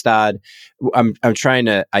from Bostad. I'm trying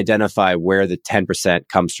to identify where the 10%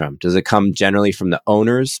 comes from. Does it come generally from the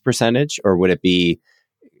owner's percentage, or would it be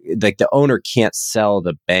like the owner can't sell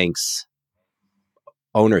the bank's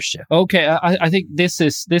ownership? Okay, I think this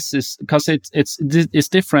is because it's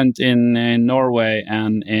different in Norway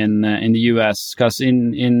and in the US. Because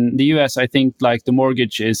in the US, I think like the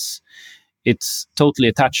mortgage it's totally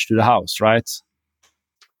attached to the house, right?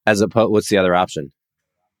 What's the other option?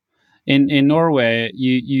 In Norway,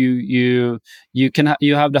 you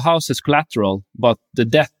have the house as collateral, but the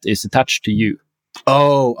debt is attached to you.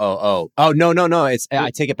 Oh, no.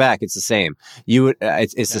 I take it back. It's the same.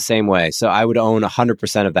 It's the same way. So I would own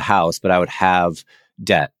 100% of the house, but I would have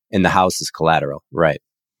debt and the house is collateral. Right.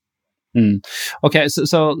 Okay.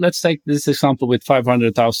 So let's take this example with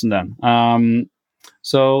 500,000 then.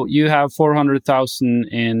 So you have 400,000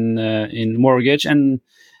 in mortgage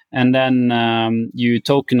and then you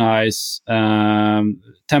tokenize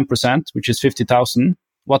 10%, which is 50,000.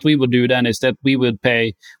 What we would do then is that we would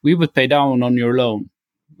pay down on your loan.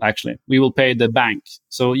 Actually, we will pay the bank,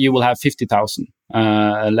 so you will have 50,000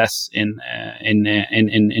 less in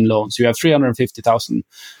loans. You have 350,000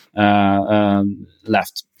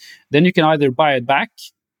 left. Then you can either buy it back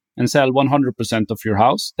and sell 100% of your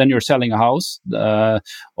house. Then you're selling a house for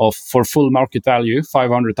full market value,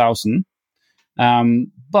 500,000.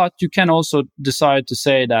 But you can also decide to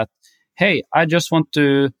say that, hey, I just want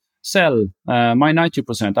to sell my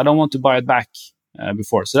 90%. I don't want to buy it back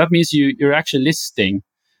before. So that means you're actually listing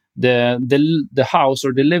the house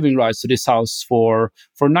or the living rights to this house for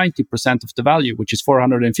 90% of the value, which is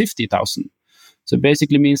 450,000. So it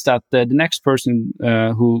basically means that the next person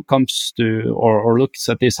who comes to or looks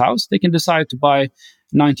at this house, they can decide to buy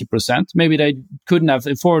 90%. Maybe they couldn't have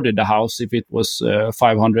afforded the house if it was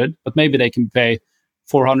 500, but maybe they can pay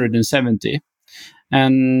 470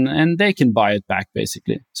 and they can buy it back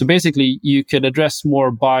basically. So basically you could address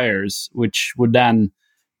more buyers, which would then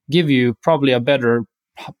give you probably a better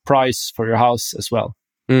price for your house as well.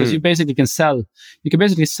 Because you can sell a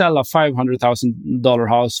 $500,000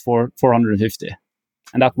 house for 450,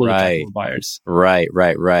 and that will attract more buyers. Right.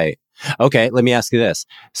 Okay, let me ask you this.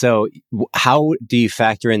 So how do you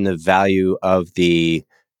factor in the value of the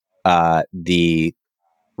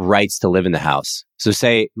rights to live in the house? So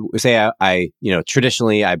say I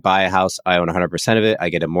traditionally I buy a house, I own 100% of it, I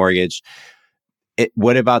get a mortgage.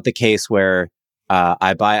 What about the case where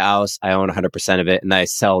I buy a house, I own 100% of it, and I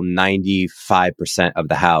sell 95% of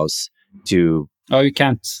the house to... Oh, you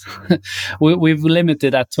can't. We've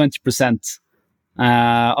limited at 20%.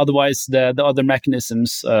 Otherwise, the other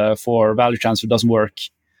mechanisms for value transfer doesn't work.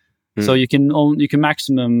 So you can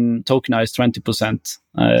maximum tokenize 20%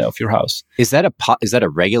 of your house. Is that a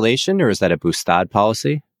regulation or is that a Bostad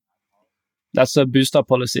policy? That's a Bostad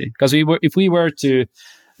policy. Because if we were to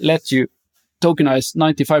let you tokenize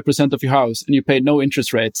 95% of your house and you paid no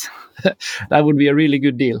interest rates, that would be a really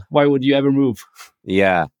good deal. Why would you ever move?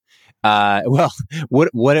 Yeah. Well,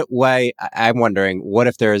 why I'm wondering, what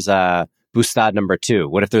if there's a Bostad number 2?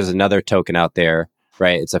 What if there's another token out there,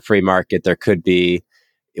 right? It's a free market. There could be,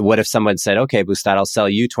 what if someone said, okay, Bostad, I'll sell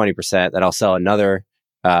you 20%, then I'll sell another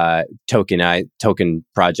token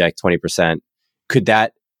project 20%. Could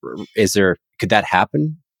that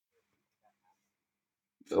happen?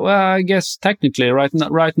 Well, I guess technically, right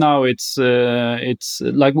now it's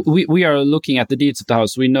like we are looking at the deeds of the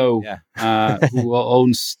house. We know who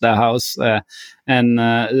owns the house,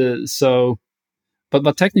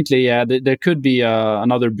 but technically, there could be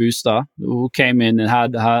another Bostad who came in and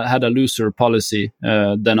had a looser policy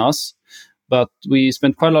than us. But we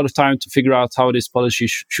spent quite a lot of time to figure out how this policy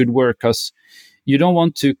should work, because you don't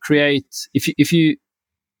want to create if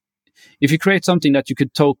you create something that you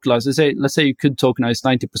could tokenize, let's say you could tokenize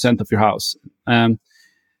 90% of your house,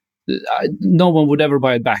 no one would ever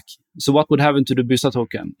buy it back. So what would happen to the Bostad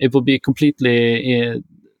token? It would be completely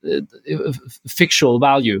fictional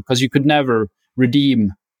value, because you could never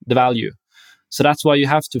redeem the value. So that's why you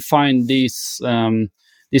have to find these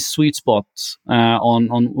sweet spots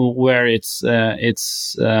on where it's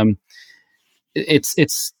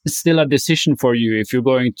still a decision for you if you're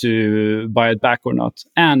going to buy it back or not.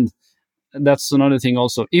 And that's another thing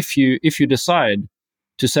also. If you decide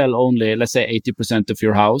to sell only, let's say, 80% of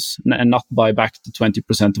your house and not buy back the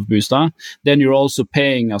 20% of Bostad, then you're also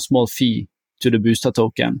paying a small fee to the Bostad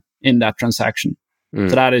token in that transaction.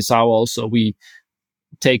 So that is how also we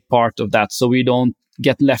take part of that, so we don't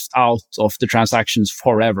get left out of the transactions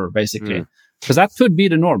forever, basically. Because that could be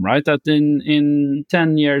the norm, right? That in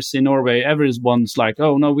 10 years in Norway, everyone's like,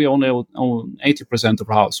 oh, no, we only own 80% of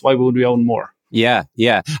our house. Why would we own more? Yeah.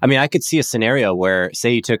 I mean, I could see a scenario where,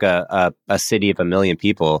 say you took a city of 1 million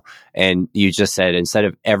people and you just said, instead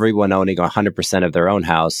of everyone owning 100% of their own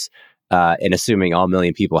house, and assuming all 1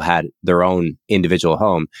 million people had their own individual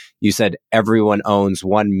home, you said everyone owns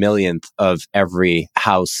 1/1,000,000th of every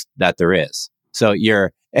house that there is. So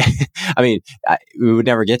you're, I mean, we would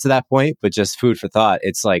never get to that point, but just food for thought.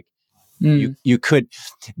 It's like, you could,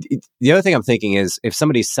 the other thing I'm thinking is, if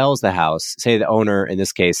somebody sells the house, say the owner in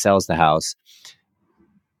this case sells the house,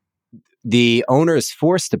 the owner is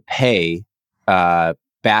forced to pay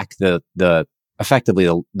back the effectively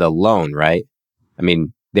the loan, right? I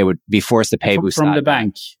mean, they would be forced to pay Bostad from the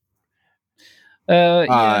bank.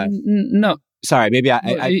 No. Sorry, maybe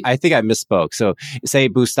I think I misspoke. So say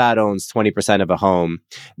Bostad owns 20% of a home.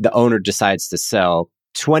 The owner decides to sell.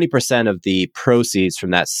 20% of the proceeds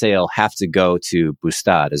from that sale have to go to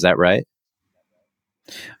Bostad. Is that right?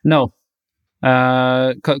 No.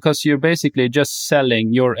 Because you're basically just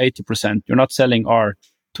selling your 80%. You're not selling our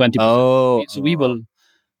 20%. Oh. So we will,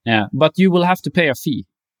 but you will have to pay a fee,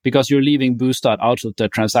 because you're leaving Bostad out of the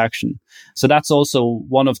transaction. So that's also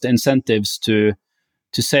one of the incentives to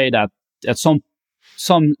say that at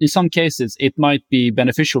in some cases it might be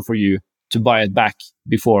beneficial for you to buy it back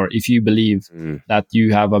before, if you believe that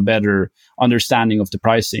you have a better understanding of the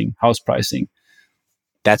pricing, house pricing.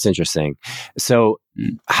 That's interesting. So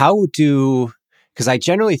because I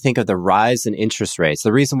generally think of the rise in interest rates.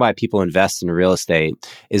 The reason why people invest in real estate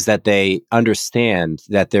is that they understand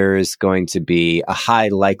that there is going to be a high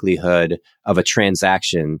likelihood of a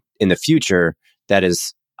transaction in the future that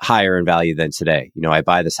is higher in value than today. You know, I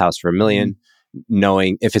buy this house for $1 million,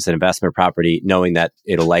 knowing, if it's an investment property, knowing that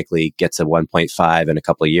it'll likely get to 1.5 in a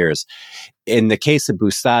couple of years. In the case of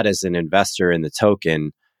Bostad as an investor in the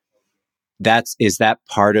token, is that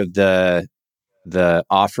part of the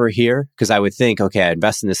offer here? Because I would think, okay, I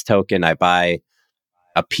invest in this token, I buy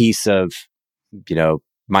a piece of,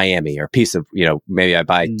 Miami, or a piece of, maybe I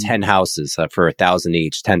buy 10 houses for 1,000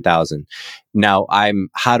 each, 10,000. Now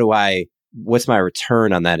what's my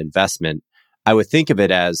return on that investment? I would think of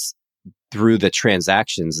it as, through the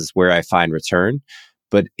transactions is where I find return.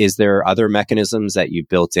 But is there other mechanisms that you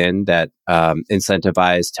built in that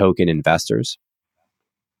incentivize token investors?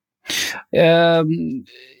 Yes,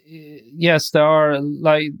 there are.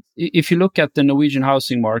 Like, if you look at the Norwegian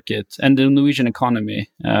housing market and the Norwegian economy,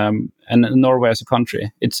 and Norway as a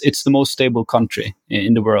country, it's the most stable country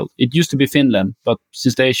in the world. It used to be Finland, but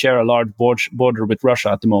since they share a large border with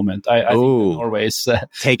Russia at the moment, I think Norway is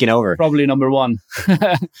taking over, probably number one.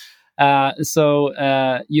 So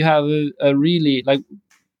you have a really, like,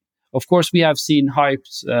 of course, we have seen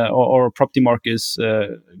hypes or property markets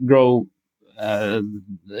grow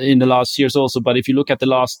in the last years also. But if you look at the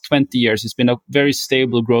last 20 years, it's been a very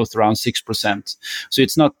stable growth around 6%. So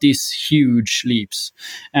it's not these huge leaps.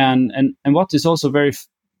 And what is also very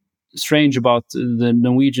strange about the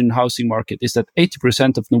Norwegian housing market is that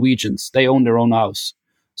 80% of Norwegians, they own their own house.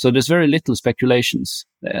 So there's very little speculations.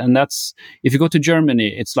 And that's, if you go to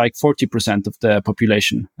Germany, it's like 40% of the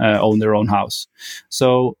population own their own house.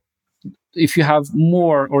 So if you have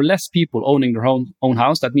more or less people owning their own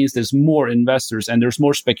house, that means there's more investors and there's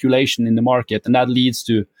more speculation in the market. And that leads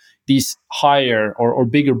to these higher or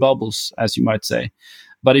bigger bubbles, as you might say.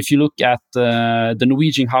 But if you look at the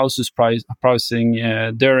Norwegian houses pricing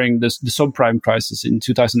during the subprime crisis in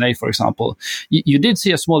 2008, for example, you did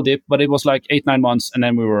see a small dip, but it was like 8-9 months, and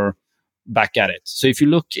then we were back at it. So if you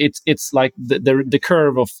look, it's like the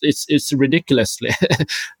curve of it's ridiculously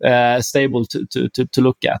stable to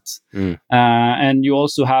look at. And you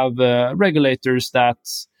also have regulators that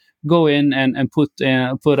go in and put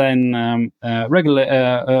in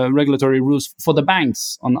regulatory rules for the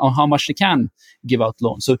banks on how much they can give out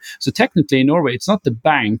loans. So technically in Norway, it's not the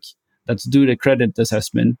bank that's do the credit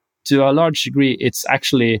assessment. To a large degree, it's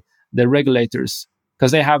actually the regulators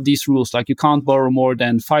because they have these rules, like you can't borrow more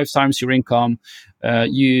than 5 times your income.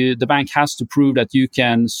 The bank has to prove that you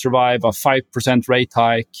can survive a 5% rate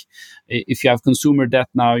hike. If you have consumer debt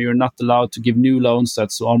now, you're not allowed to give new loans that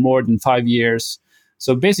are more than 5 years.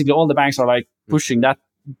 So basically all the banks are like pushing that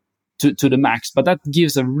to the max, but that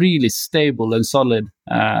gives a really stable and solid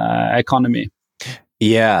economy.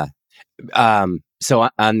 Yeah. So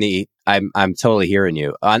I'm totally hearing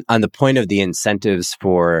you on the point of the incentives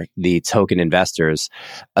for the token investors.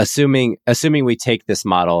 Assuming we take this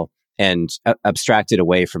model and abstract it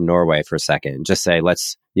away from Norway for a second, just say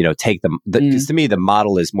let's take because to me the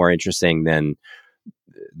model is more interesting than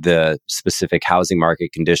the specific housing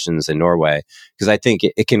market conditions in Norway, because I think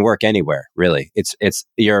it can work anywhere, really.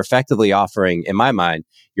 You're effectively offering, in my mind,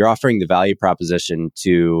 you're offering the value proposition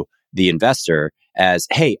to the investor as,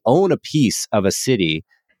 hey, own a piece of a city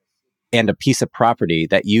and a piece of property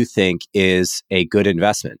that you think is a good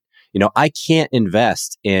investment. I can't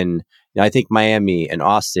invest in, I think Miami and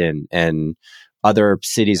Austin and other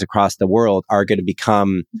cities across the world are going to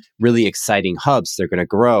become really exciting hubs. They're going to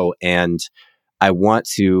grow, and I want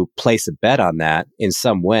to place a bet on that in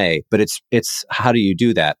some way, but it's how do you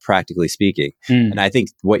do that, practically speaking? And I think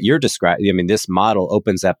what you're describing, this model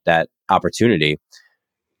opens up that opportunity.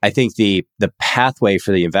 I think the pathway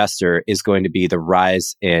for the investor is going to be the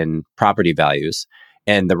rise in property values,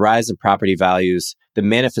 and the rise in property values, the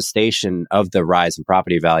manifestation of the rise in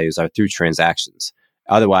property values are through transactions.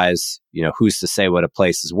 Otherwise, who's to say what a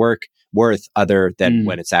place is worth other than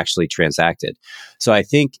when it's actually transacted? So I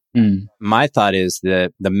think my thought is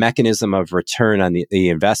the mechanism of return on the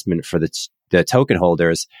investment for the token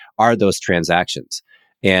holders are those transactions.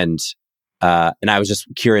 And I was just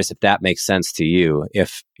curious if that makes sense to you,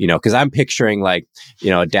 because I'm picturing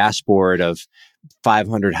a dashboard of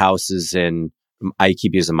 500 houses in, I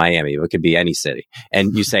keep using Miami, but it could be any city.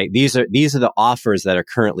 And you say, these are the offers that are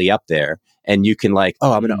currently up there. And you can I'm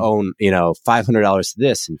going to own, $500 to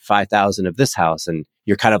this and 5,000 of this house. And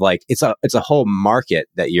you're kind of it's a whole market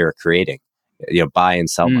that you're creating, buy and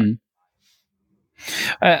sell market.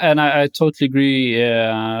 And I totally agree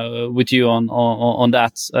with you on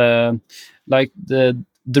that.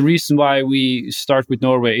 The reason why we start with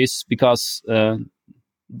Norway is because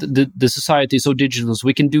the society is so digital, so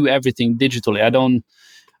we can do everything digitally. I don't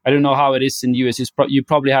know how it is in the US. You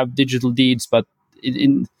probably have digital deeds, but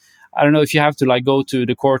I don't know if you have to go to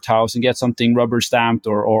the courthouse and get something rubber stamped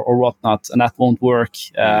or whatnot, and that won't work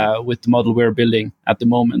with the model we're building at the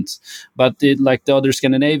moment. But like the other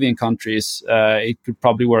Scandinavian countries, it could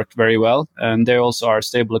probably work very well, and they also are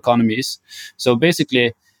stable economies. So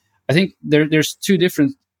basically, I think there's two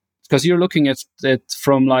different, because you're looking at it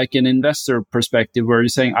from an investor perspective, where you're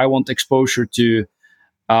saying, I want exposure to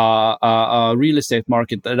a real estate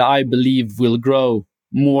market that I believe will grow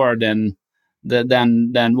more than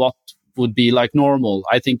what would be normal.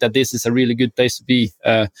 I think that this is a really good place to be.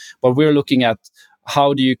 But we're looking at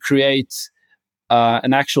how do you create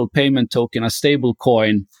an actual payment token, a stable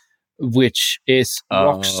coin, which is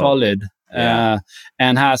rock solid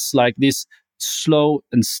and has this slow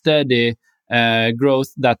and steady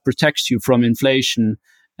growth that protects you from inflation.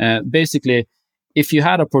 Basically, if you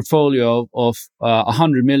had a portfolio of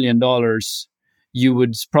 $100 million, you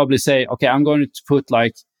would probably say, okay, I'm going to put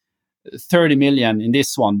 30 million in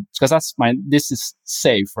this one because this is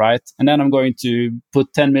safe, right? And then I'm going to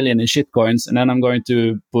put 10 million in shitcoins, and then I'm going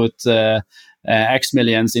to put X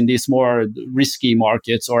millions in these more risky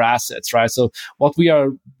markets or assets, right? So what we are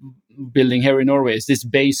building here in Norway is this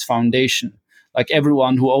base foundation.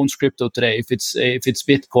 Everyone who owns crypto today, if it's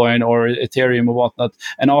Bitcoin or Ethereum or whatnot,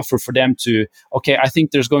 an offer for them to, okay, I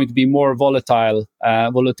think there's going to be more volatility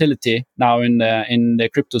now in the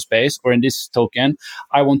crypto space or in this token.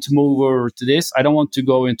 I want to move over to this. I don't want to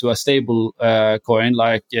go into a stable coin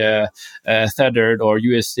like Tethered or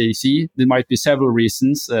USDC. There might be several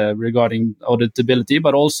reasons regarding auditability,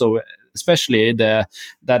 but also especially that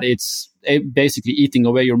it's basically eating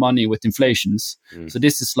away your money with inflations. So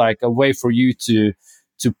this is a way for you to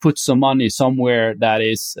put some money somewhere that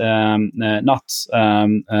is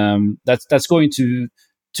that's going to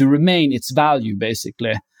remain its value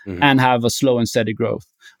basically, and have a slow and steady growth.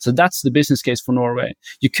 So that's the business case for Norway.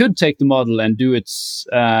 You could take the model and do it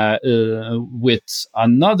with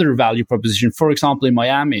another value proposition, for example, in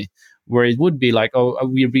Miami, where it would be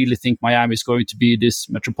we really think Miami is going to be this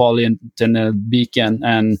metropolitan beacon,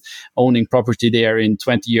 and owning property there in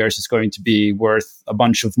 20 years is going to be worth a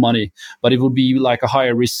bunch of money. But it would be a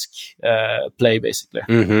higher risk play, basically.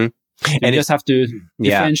 And you just have to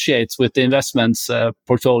differentiate with the investments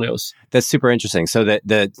portfolios. That's super interesting. So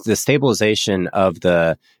the stabilization of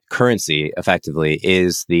the currency effectively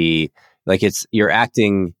is the Like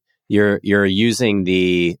you're using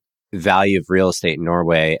the value of real estate in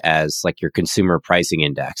Norway as like your consumer pricing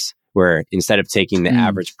index, where instead of taking the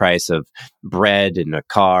average price of bread and a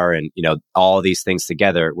car and, all these things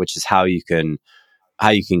together, which is how you can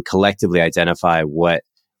collectively identify what,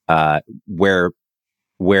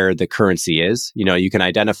 where the currency is. You can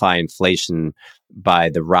identify inflation by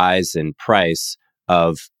the rise in price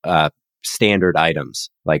of standard items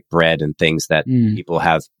like bread and things that people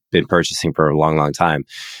have been purchasing for a long, long time.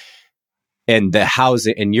 And the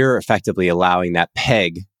housing, and you're effectively allowing that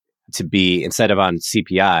peg to be, instead of on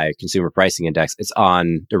CPI, Consumer Pricing Index, it's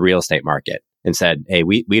on the real estate market, and said, hey,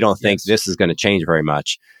 we don't think this is going to change very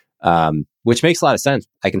much. Which makes a lot of sense.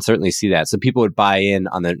 I can certainly see that. So people would buy in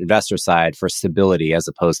on the investor side for stability as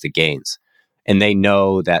opposed to gains. And they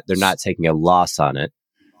know that they're not taking a loss on it.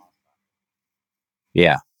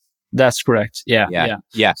 Yeah. That's correct. Yeah.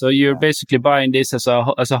 So you're basically buying this as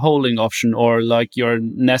a holding option, or like your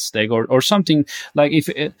nest egg, or something. Like, if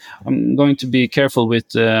I'm going to be careful with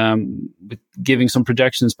giving some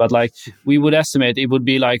projections, but like we would estimate it would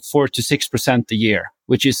be like 4 to 6% a year,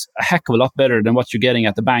 which is a heck of a lot better than what you're getting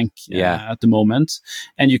at the bank at the moment.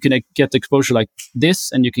 And you can get exposure like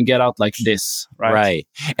this, and you can get out like this, right? Right.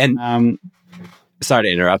 And sorry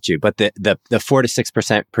to interrupt you, but the 4 to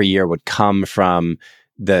 6% per year would come from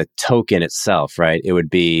the token itself, right? It would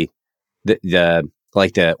be the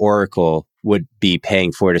Oracle would be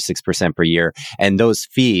paying 4 to 6% per year, and those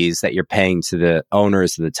fees that you're paying to the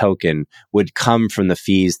owners of the token would come from the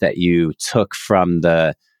fees that you took from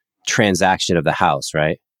the transaction of the house,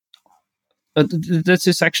 right? This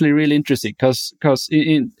is actually really interesting because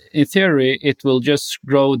in theory it will just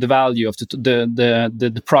grow the value of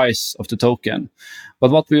the price of the token,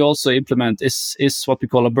 but what we also implement is what we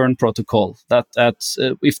call a burn protocol. That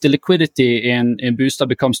if the liquidity in Boostad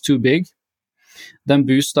becomes too big, then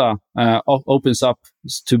Boostad opens up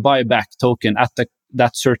to buy back token at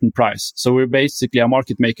that certain price. So we're basically a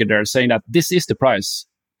market maker there, saying that this is the price.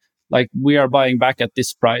 Like, we are buying back at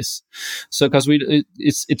this price. So, because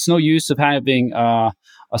it's no use of having a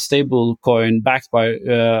stable coin backed by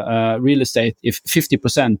real estate if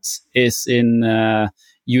 50% is in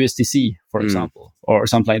USDC, for example, or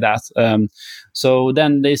something like that. So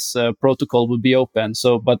then this protocol would be open.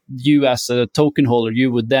 So, but you as a token holder, you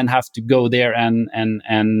would then have to go there and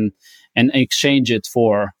exchange it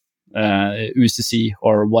for USDC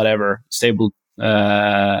or whatever stable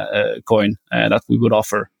coin that we would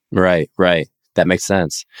offer. Right. That makes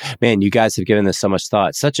sense. Man, you guys have given this so much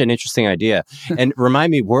thought. Such an interesting idea. And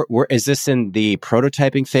remind me, where is this in the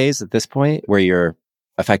prototyping phase at this point, where you're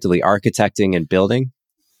effectively architecting and building?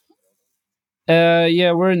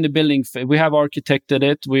 We're in the building phase. We have architected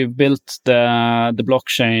it. We've built the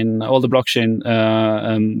blockchain, all the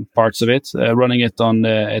blockchain parts of it, running it on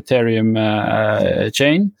the Ethereum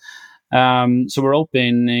chain. So we're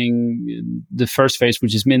opening the first phase,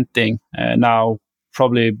 which is minting now,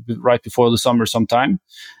 probably right before the summer sometime.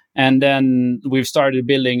 And then we've started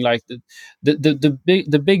building like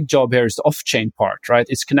the big job here is the off-chain part, right?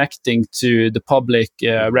 It's connecting to the public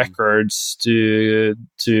records to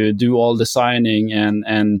do all the signing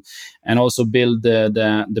and also build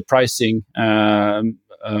the pricing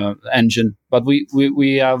engine. But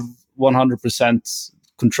we have 100%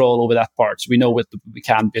 control over that part. So we know what we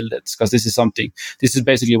can build it, because this is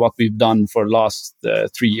basically what we've done for the last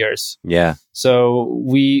 3 years. Yeah. So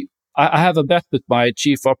I have a bet with my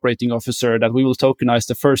chief operating officer that we will tokenize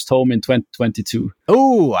the first home in 2022.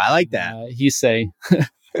 Oh, I like that. He's saying.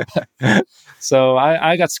 So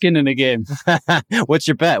I got skin in the game. What's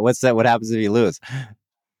your bet? What's that? What happens if you lose?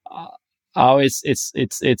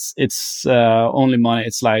 It's only money.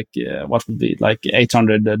 It's like what would be like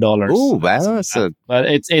 $800. Oh, that's but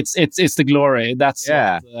it's the glory. That's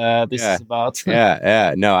what this is about.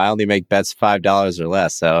 Yeah. No, I only make bets $5 or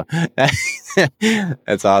less. So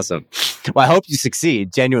that's awesome. Well, I hope you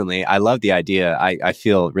succeed. Genuinely, I love the idea. I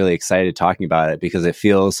feel really excited talking about it, because it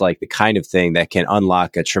feels like the kind of thing that can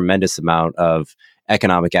unlock a tremendous amount of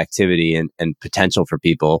economic activity and potential for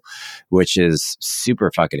people, which is super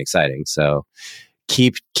fucking exciting. So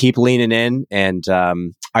keep leaning in. And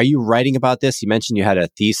are you writing about this? You mentioned you had a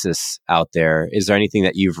thesis out there. Is there anything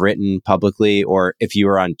that you've written publicly, or if you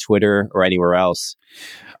were on Twitter or anywhere else?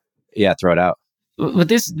 Yeah, throw it out. But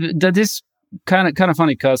that is kind of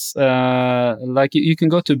funny, because like you can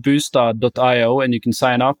go to boostad.io and you can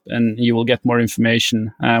sign up and you will get more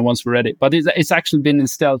information once we're ready. But it's actually been in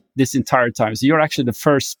stealth this entire time. So you're actually the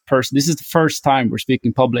first person. This is the first time we're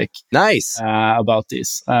speaking public. Nice. About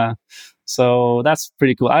this. So that's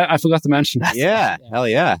pretty cool. I forgot to mention that. Yeah, hell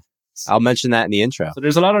yeah. I'll mention that in the intro. So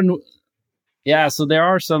there's a lot of Yeah, so there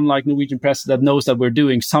are some like Norwegian press that knows that we're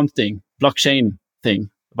doing something blockchain thing,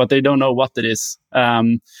 but they don't know what it is. Yeah,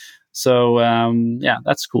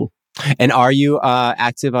 that's cool. And are you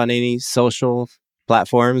active on any social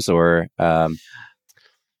platforms or?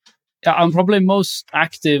 Yeah, I'm probably most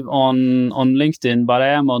active on LinkedIn, but I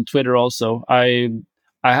am on Twitter also.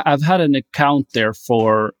 I've had an account there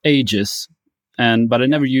for ages, but I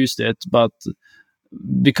never used it. But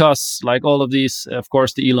because like all of these, of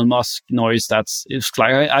course, the Elon Musk noise, it's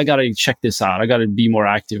like I gotta check this out. I gotta be more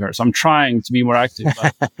active here. So I'm trying to be more active.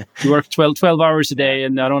 But you work 12 hours a day,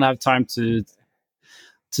 and I don't have time to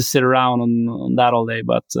sit around on that all day.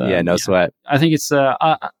 But sweat. I think it's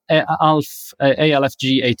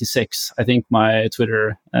ALFG86. I think my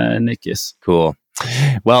Twitter nick is. Cool.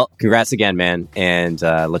 Well, congrats again, man, and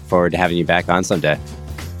look forward to having you back on someday.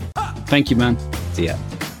 Thank you, man. See ya.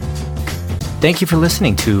 Thank you for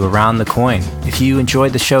listening to Around the Coin. If you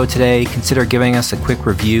enjoyed the show today, consider giving us a quick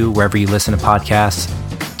review wherever you listen to podcasts.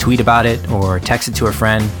 Tweet about it or text it to a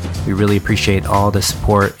friend. We really appreciate all the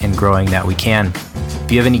support in growing that we can.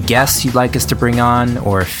 If you have any guests you'd like us to bring on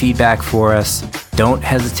or feedback for us, don't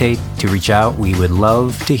hesitate to reach out. We would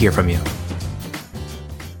love to hear from you.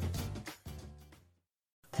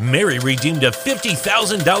 Mary redeemed a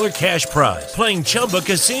 $50,000 cash prize playing Chumba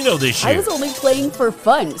Casino this year. I was only playing for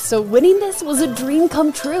fun, so winning this was a dream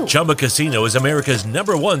come true. Chumba Casino is America's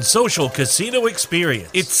 #1 social casino experience.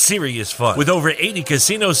 It's serious fun. With over 80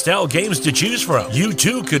 casino-style games to choose from, you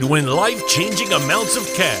too could win life-changing amounts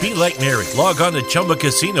of cash. Be like Mary. Log on to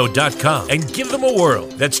ChumbaCasino.com and give them a whirl.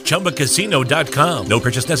 That's ChumbaCasino.com. No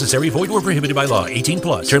purchase necessary. Void or prohibited by law.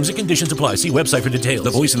 18+. Terms and conditions apply. See website for details. The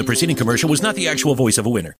voice in the preceding commercial was not the actual voice of a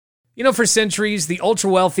winner. You know, for centuries, the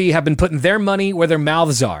ultra-wealthy have been putting their money where their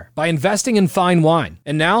mouths are by investing in fine wine.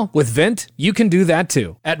 And now, with Vent, you can do that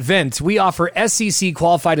too. At Vent, we offer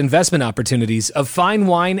SEC-qualified investment opportunities of fine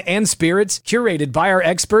wine and spirits curated by our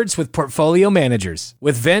experts with portfolio managers.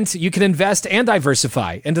 With Vent, you can invest and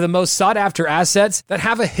diversify into the most sought-after assets that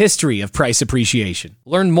have a history of price appreciation.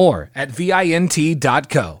 Learn more at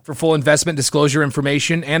vint.co. For full investment disclosure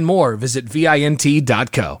information and more, visit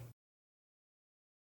vint.co.